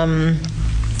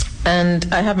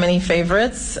I have many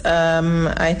favorites.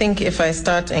 I think if I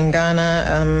start in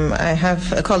Ghana, I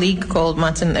have a colleague called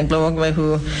Martin Eglowogwe,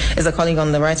 who is a colleague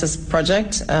on the Writers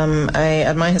Project. I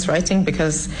admire his writing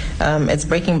because it's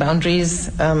breaking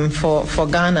boundaries for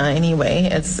Ghana anyway.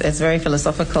 It's very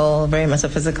philosophical, very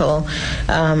metaphysical,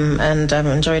 and I've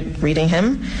enjoyed reading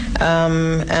him.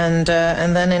 And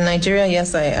then in Nigeria,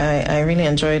 yes, I really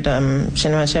enjoyed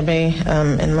Chinua Achebe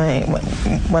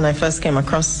when I first came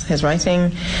across his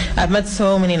writing. I've met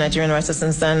so many Nigerian writers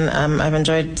since then. I've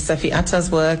enjoyed Sefi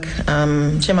Atta's work,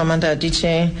 Chimamanda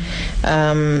Adichie,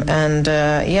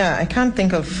 I can't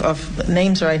think of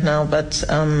names right now, but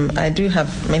I do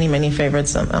have many, many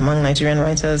favorites among Nigerian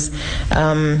writers.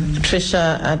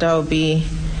 Trisha Adaobi,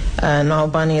 Now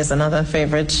Bunny is another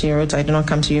favorite. She wrote I Do Not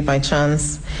Come to You by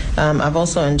Chance. I've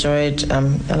also enjoyed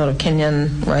a lot of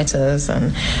Kenyan writers,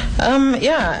 and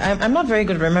I'm not very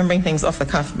good at remembering things off the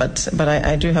cuff, but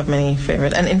I do have many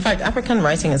favorite. And in fact, African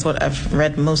writing is what I've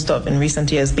read most of in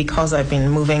recent years, because I've been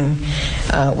moving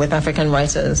with African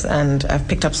writers, and I've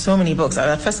picked up so many books.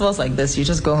 At festivals like this, you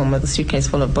just go home with a suitcase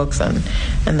full of books, and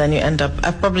then you end up,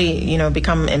 I've probably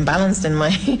become imbalanced in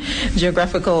my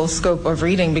geographical scope of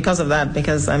reading because of that,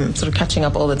 because I'm sort of catching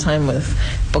up all the time with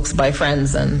books by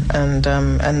friends,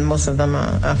 and most of them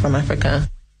are from Africa.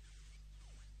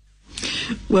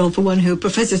 Well, for one who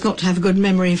professes not to have a good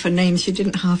memory for names, she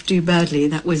didn't half do badly.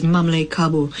 That was Mamle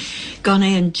Kabu,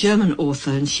 Ghanaian German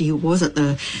author, and she was at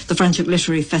the Franschhoek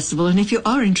Literary Festival. And if you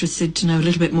are interested to know a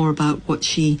little bit more about what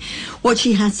she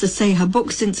has to say, her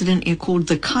books, incidentally, are called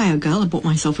The Kaya Girl, I bought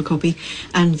myself a copy,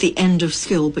 and The End of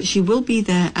Skill. But she will be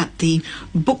there at the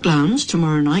Book Lounge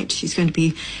tomorrow night. She's going to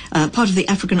be part of the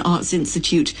African Arts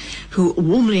Institute, who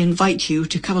warmly invite you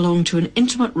to come along to an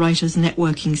intimate writers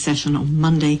networking session on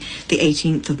Monday, the 18th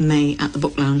of May at the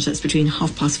Book Lounge. That's between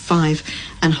 5:30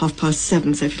 and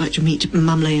 7:30. So if you'd like to meet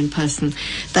Mamle in person,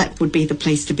 that would be the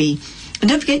place to be. And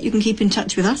don't forget, you can keep in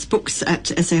touch with us,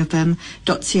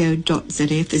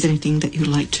 books@safm.co.za, if there's anything that you'd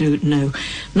like to know.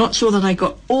 Not sure that I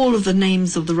got all of the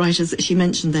names of the writers that she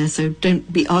mentioned there, so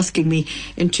don't be asking me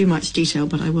in too much detail,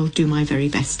 but I will do my very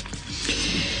best.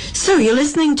 So you're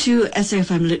listening to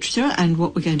SAFM Literature, and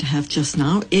what we're going to have just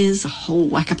now is a whole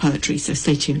whack of poetry, so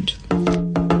stay tuned.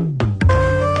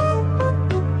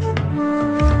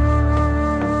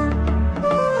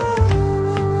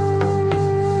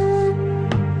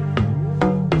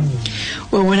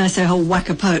 Well, when I say a whole whack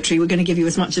of poetry, we're going to give you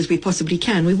as much as we possibly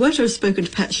can. We were to have spoken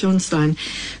to Pat Schornstein,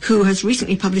 who has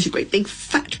recently published a great big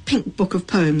fat pink book of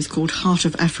poems called Heart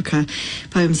of Africa,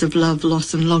 poems of love,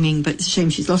 loss and longing, but it's a shame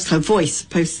she's lost her voice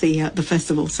post the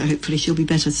festival, so hopefully she'll be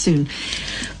better soon.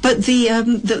 But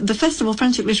the festival,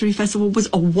 Franschhoek Literary Festival, was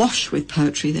awash with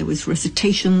poetry. There was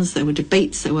recitations, there were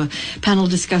debates, there were panel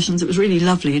discussions. It was really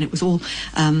lovely, and it was all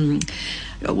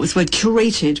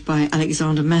curated by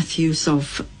Alexander Matthews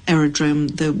of Aerodrome,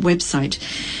 the website.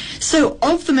 So,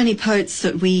 of the many poets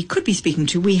that we could be speaking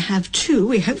to, we have two.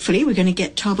 We're going to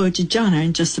get Thabo Jijana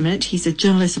in just a minute. He's a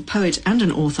journalist, a poet and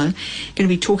an author, going to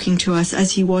be talking to us,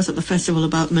 as he was at the festival,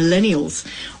 about millennials,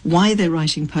 why they're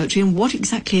writing poetry and what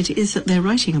exactly it is that they're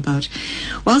writing about.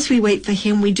 Whilst we wait for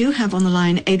him, we do have on the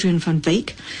line Adrian van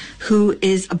Wyk, who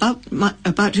is about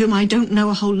whom I don't know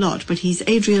a whole lot, but he's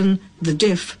Adrian the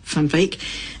Diff van Wyk,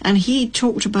 and he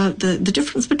talked about the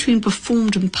difference between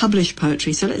performed and published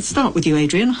poetry. So let's start with you,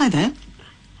 Adrian. Hi there.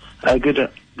 Good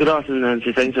afternoon,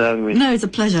 Nancy. Thanks for having me. No, it's a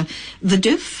pleasure. The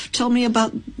Diff, tell me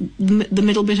about the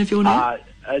middle bit of your name.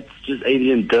 It's just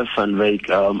Adrian Diff van Wyk.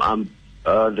 I'm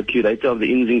the curator of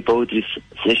the Hendrikz Poetry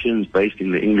Sessions based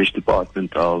in the English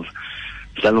department of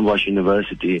Stellenbosch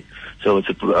University. So it's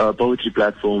a poetry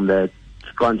platform that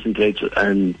concentrates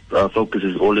and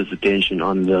focuses all its attention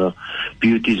on the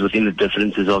beauties within the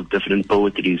differences of different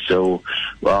poetry. So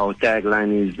our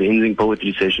tagline is the Hendrikz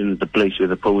Poetry Sessions, the place where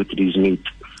the poetries meet.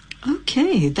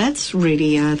 Okay, that's a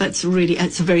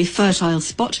very fertile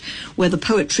spot where the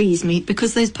poetries meet,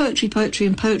 because there's poetry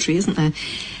and poetry, isn't there?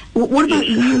 What about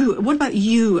you? What about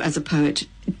you as a poet?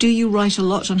 Do you write a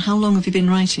lot, and how long have you been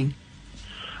writing?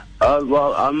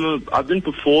 Well, I've been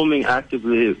performing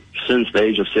actively since the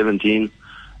age of 17,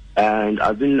 and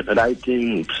I've been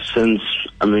writing since,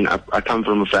 I come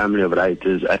from a family of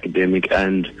writers, academic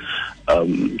and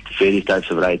various types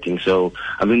of writing. So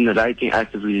I've been writing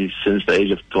actively since the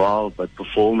age of 12, but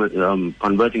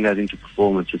converting that into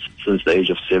performance since the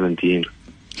age of 17.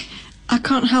 I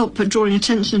can't help but drawing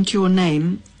attention to your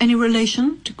name. Any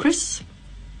relation to Chris?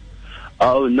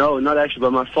 Oh, no, not actually,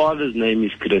 but my father's name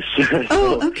is Chris.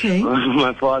 Oh, okay.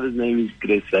 My father's name is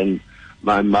Chris, and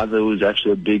my mother, who's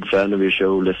actually a big fan of your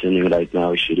show, listening right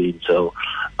now, is Shireen. So,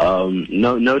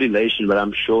 no relation, but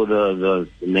I'm sure the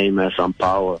name has some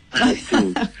power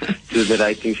to the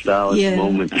writing style at the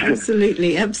moment.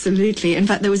 Absolutely. In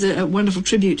fact, there was a wonderful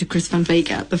tribute to Chris van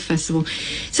Wyk at the festival.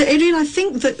 So, Adrian, I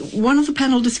think that one of the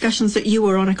panel discussions that you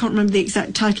were on, I can't remember the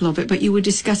exact title of it, but you were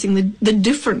discussing the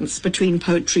difference between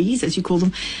poetries, as you call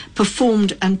them,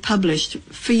 performed and published.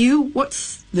 For you,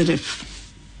 what's the diff?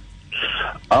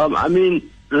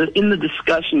 In the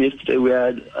discussion yesterday we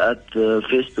had at the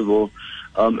festival,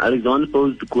 Alexander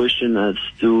posed the question as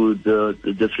to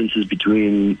the differences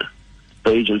between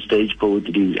page and stage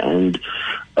poetry, and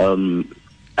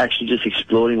actually just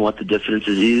exploring what the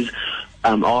differences is.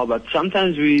 But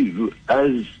sometimes we,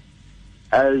 as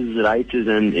writers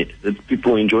and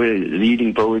people enjoy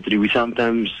reading poetry, we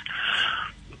sometimes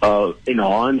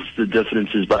enhance the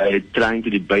differences by trying to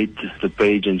debate the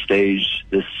page and stage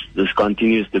this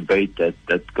continuous debate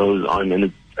that goes on,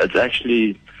 and it's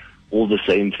actually all the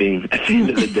same thing at the end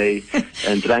of the day,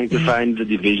 and trying to find the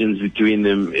divisions between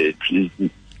them,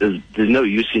 there's no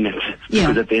use in it,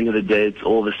 because at the end of the day it's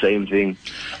all the same thing,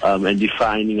 and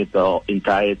defining it the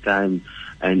entire time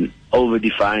and over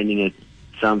defining it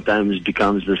sometimes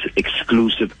becomes this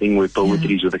exclusive thing where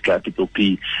poetry is with a capital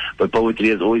P, but poetry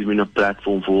has always been a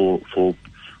platform for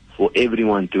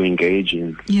everyone to engage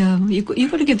in. Yeah, you've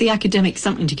got to give the academics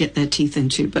something to get their teeth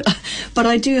into, but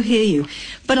I do hear you.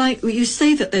 But you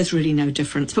say that there's really no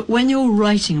difference, but when you're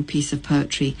writing a piece of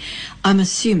poetry, I'm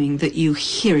assuming that you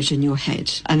hear it in your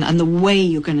head, and the way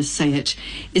you're going to say it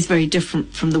is very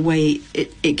different from the way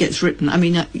it gets written. I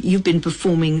mean, you've been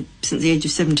performing since the age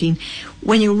of 17.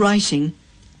 When you're writing,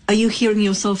 are you hearing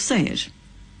yourself say it?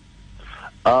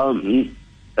 When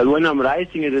I'm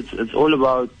writing it, it's all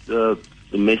about the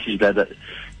message that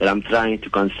I'm trying to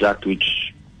construct,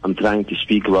 which I'm trying to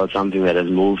speak about something that has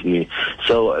moved me.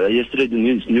 So yesterday, the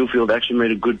Newfield actually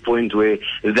made a good point where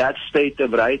that state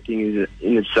of writing is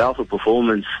in itself a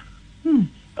performance.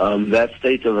 That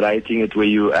state of writing it where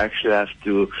you actually have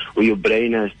to, where your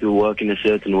brain has to work in a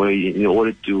certain way in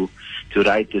order to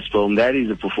write this poem, that is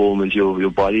a performance.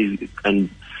 Your body and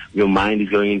your mind is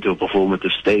going into a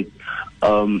performative state.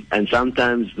 And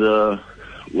sometimes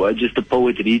just the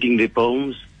poet reading their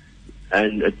poems,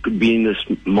 and it could be in this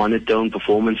monotone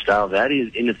performance style, that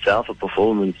is in itself a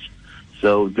performance.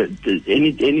 So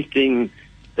anything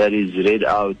that is read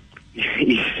out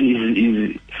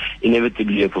is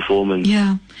inevitably a performance.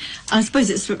 Yeah, I suppose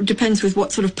it depends with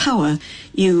what sort of power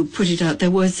you put it out. There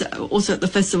was also at the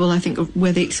festival, I think,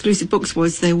 where the exclusive books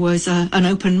was, there was an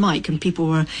open mic, and people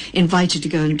were invited to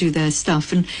go and do their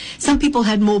stuff. And some people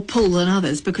had more pull than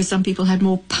others because some people had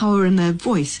more power in their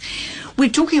voice. We're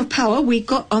talking of power. We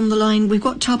got on the line, we've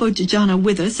got Thabo Jijana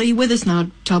with us. Are you with us now,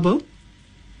 Thabo?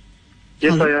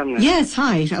 Yes, I am. Yes,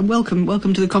 hi. Welcome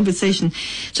to the conversation.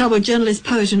 Thabo, journalist,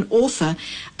 poet and author.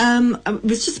 I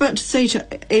was just about to say to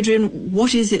Adrian,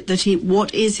 what is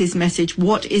his message?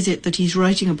 What is it that he's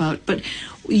writing about? But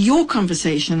your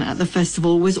conversation at the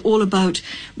festival was all about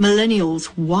millennials.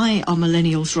 Why are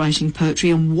millennials writing poetry,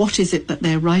 and what is it that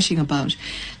they're writing about?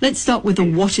 Let's start with the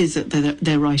what is it that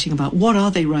they're writing about. What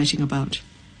are they writing about?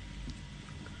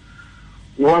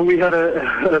 Well, we had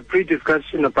a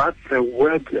pre-discussion about the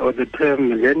word or the term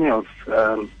millennials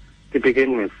to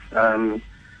begin with, and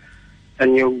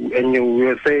you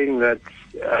were saying that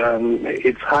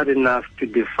it's hard enough to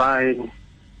define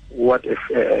what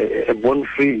a born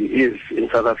free is in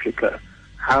South Africa.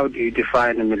 How do you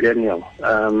define a millennial?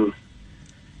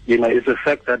 It's the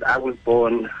fact that I was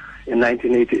born in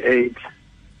 1988.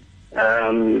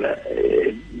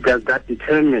 Does that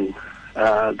determine?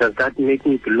 Does that make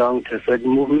me belong to a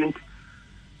certain movement?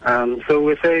 So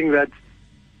we're saying that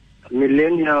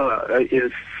millennial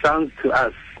sounds to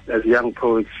us as young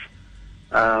poets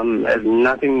as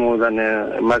nothing more than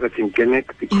a marketing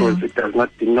gimmick, because it does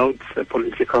not denote a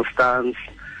political stance.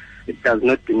 It does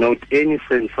not denote any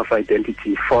sense of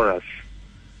identity for us.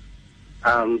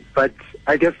 But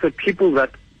I guess the people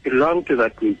that belong to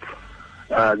that group,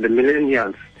 the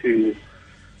millennials, to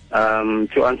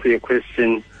answer your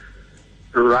question,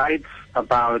 write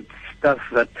about stuff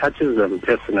that touches them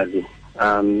personally.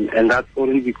 And that's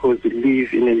only because we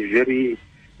live in a very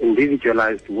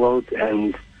individualized world,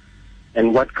 and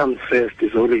what comes first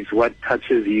is always what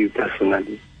touches you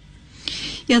personally.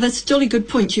 Yeah, that's a jolly good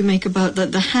point you make about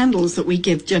the handles that we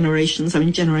give generations. I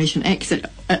mean, Generation X, and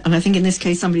I think in this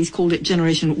case somebody's called it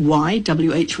Generation Y,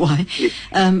 W-H-Y.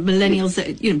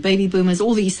 Millennials, baby boomers,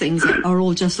 all these things are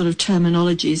all just sort of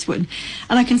terminologies. And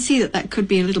I can see that could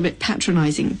be a little bit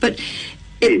patronizing. But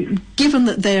given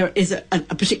that there is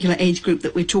a particular age group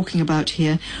that we're talking about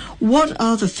here, what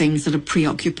are the things that are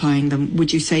preoccupying them,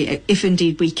 would you say, if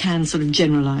indeed we can sort of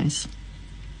generalize?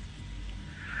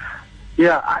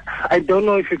 Yeah, I don't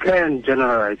know if you can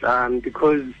generalize,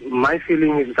 because my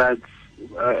feeling is that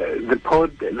the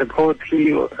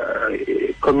poetry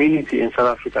community in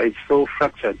South Africa is so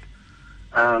fractured.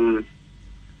 I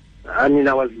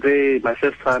was there my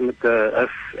first time at the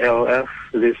FLF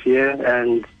this year,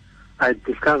 and I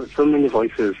discovered so many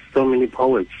voices, so many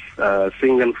poets,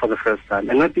 sing them for the first time.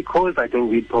 And not because I don't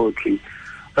read poetry,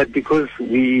 but because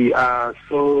we are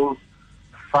so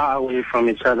far away from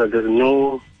each other. There's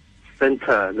no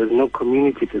center, there's no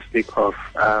community to speak of.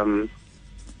 And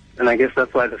I guess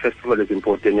that's why the festival is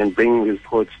important in bringing these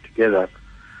poets together.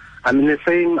 I mean, the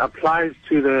same applies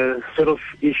to the sort of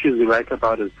issues we write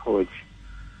about as poets.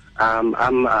 I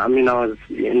was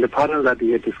in the panel that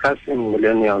we were discussing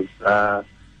millennials.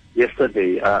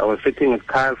 yesterday. I was sitting with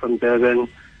Kyle from Durban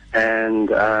and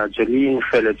Jolene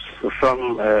Phillips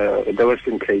from the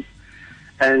Western Cape.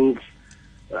 And,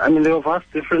 I mean, there were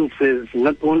vast differences,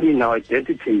 not only in our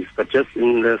identities, but just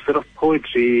in the sort of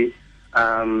poetry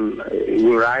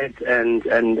we write and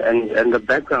the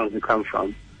backgrounds we come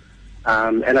from.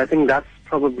 And I think that's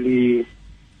probably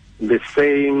the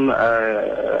same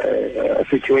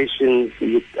situations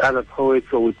with other poets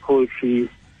or with poetry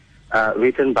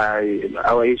written by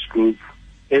our age group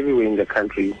everywhere in the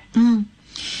country. Mm.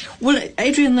 Well,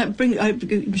 Adrian,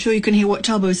 I'm sure you can hear what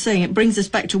Thabo is saying. It brings us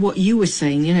back to what you were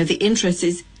saying. You know, the interest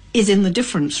is in the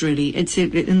difference, really. It's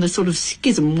in the sort of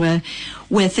schism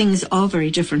where things are very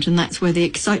different, and that's where the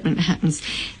excitement happens.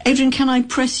 Adrian, can I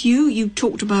press you? You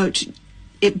talked about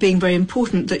it being very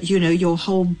important that, you know, your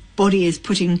whole body is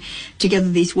putting together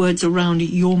these words around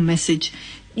your message.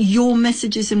 Your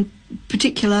messages in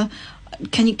particular,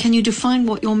 can you define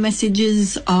what your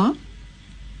messages are?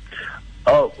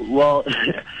 Oh, well,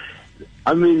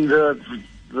 I mean,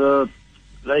 the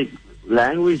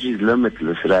language is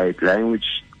limitless, right? Language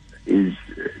is,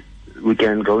 we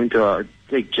can go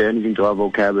take journeys into our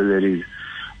vocabularies,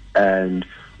 and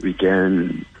we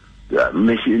can,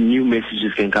 new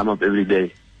messages can come up every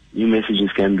day. New messages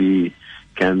can be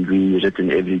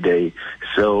written every day.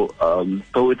 So,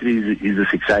 poetry is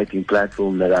this exciting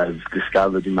platform that I've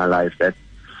discovered in my life that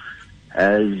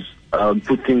has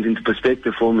put things into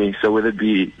perspective for me. So whether it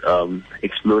be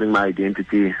exploring my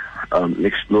identity,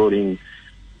 exploring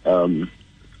the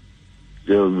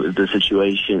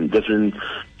situation, different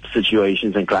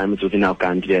situations and climates within our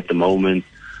country at the moment,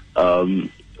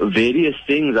 various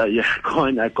things.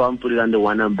 I can't put it under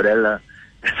one umbrella.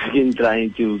 Again,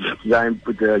 trying to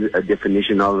put a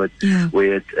definition of it,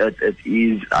 where it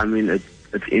is. I mean,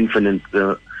 it's infinite.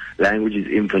 The language is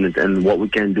infinite, and what we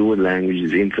can do with language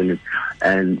is infinite.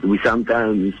 And we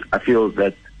sometimes, I feel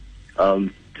that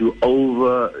to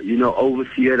over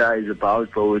theorize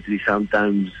about poetry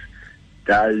sometimes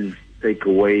does take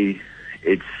away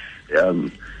its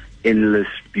endless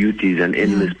beauties and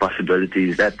endless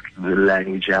possibilities that the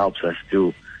language helps us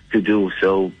to do.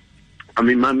 So, I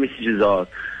mean, my messages are,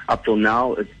 up till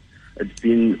now, it's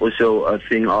been also a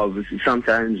thing of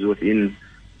sometimes within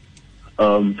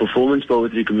performance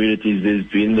poetry communities, there's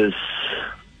been this,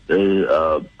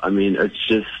 I mean, it's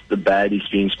just the bad is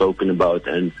being spoken about,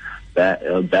 and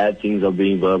bad things are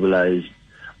being verbalized,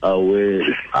 where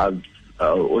I've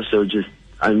also just,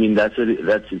 I mean, that's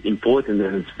important,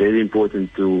 and it's very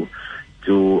important to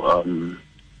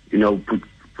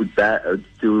put that,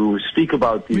 to speak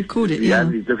about these,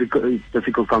 these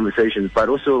difficult conversations, but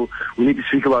also we need to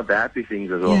speak about the happy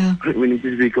things as well. Yeah. We need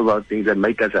to speak about things that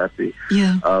make us happy.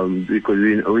 Yeah. Because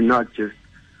we're not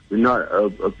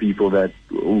a people that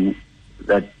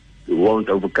won't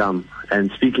overcome,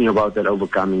 and speaking about that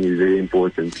overcoming is very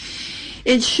important.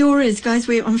 It sure is, guys.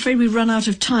 I'm afraid we've run out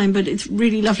of time, but it's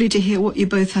really lovely to hear what you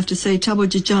both have to say. Thabo,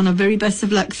 Jijana, very best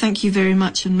of luck. Thank you very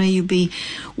much, and may you be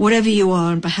whatever you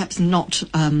are, and perhaps not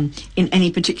in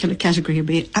any particular category. You'll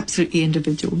be absolutely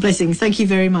individual. Blessings. Thank you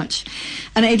very much.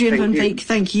 And Adrian van Veek,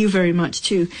 thank you very much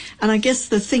too. And I guess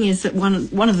the thing is that one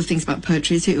of the things about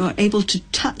poetry is that you are able to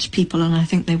touch people, and I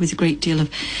think there was a great deal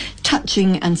of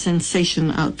touching and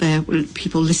sensation out there with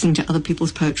people listening to other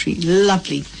people's poetry.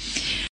 Lovely.